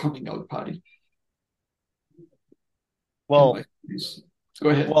 but I had a coming out party. Well, go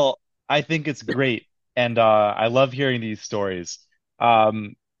ahead. Well, I think it's great, and I love hearing these stories.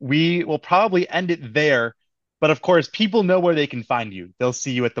 We will probably end it there, but of course, people know where they can find you. They'll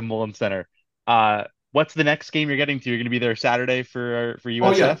see you at the Mullen Center. What's the next game you're getting to? You're going to be there Saturday for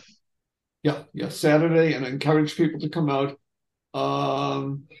USF? Oh, yeah, Saturday, and I encourage people to come out.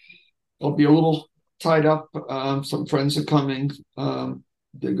 I'll be a little tied up. Some friends are coming.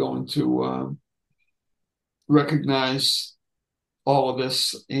 They're going to recognize all of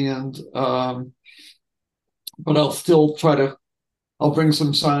this, and but I'll still I'll bring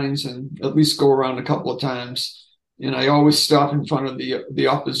some signs and at least go around a couple of times. And I always stop in front of the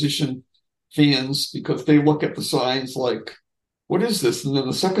opposition fans, because they look at the signs like, "What is this?" And then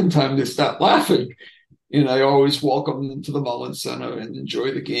the second time they start laughing. And I always welcome them to the Mullen Center and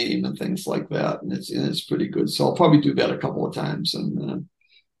enjoy the game and things like that. And it's pretty good. So I'll probably do that a couple of times. And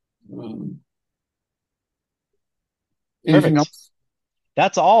anything else?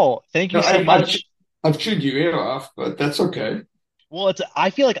 That's all. Thank you so much. I've chewed your ear off, but that's okay. Well, I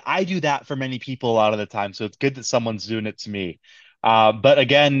feel like I do that for many people a lot of the time. So it's good that someone's doing it to me. But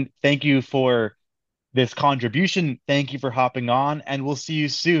again, thank you for this contribution. Thank you for hopping on, and we'll see you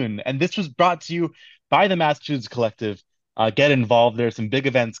soon. And this was brought to you by the Massachusetts Collective. Get involved. There's some big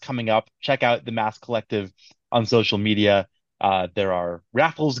events coming up. Check out the Mass Collective on social media. There are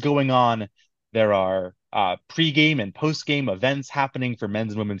raffles going on. There are pre-game and post-game events happening for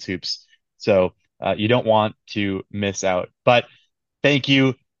men's and women's hoops. So you don't want to miss out. But thank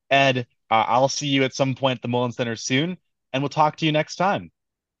you, Ed. I'll see you at some point at the Mullen Center soon, and we'll talk to you next time.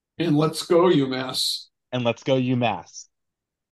 And let's go, UMass. And let's go, UMass.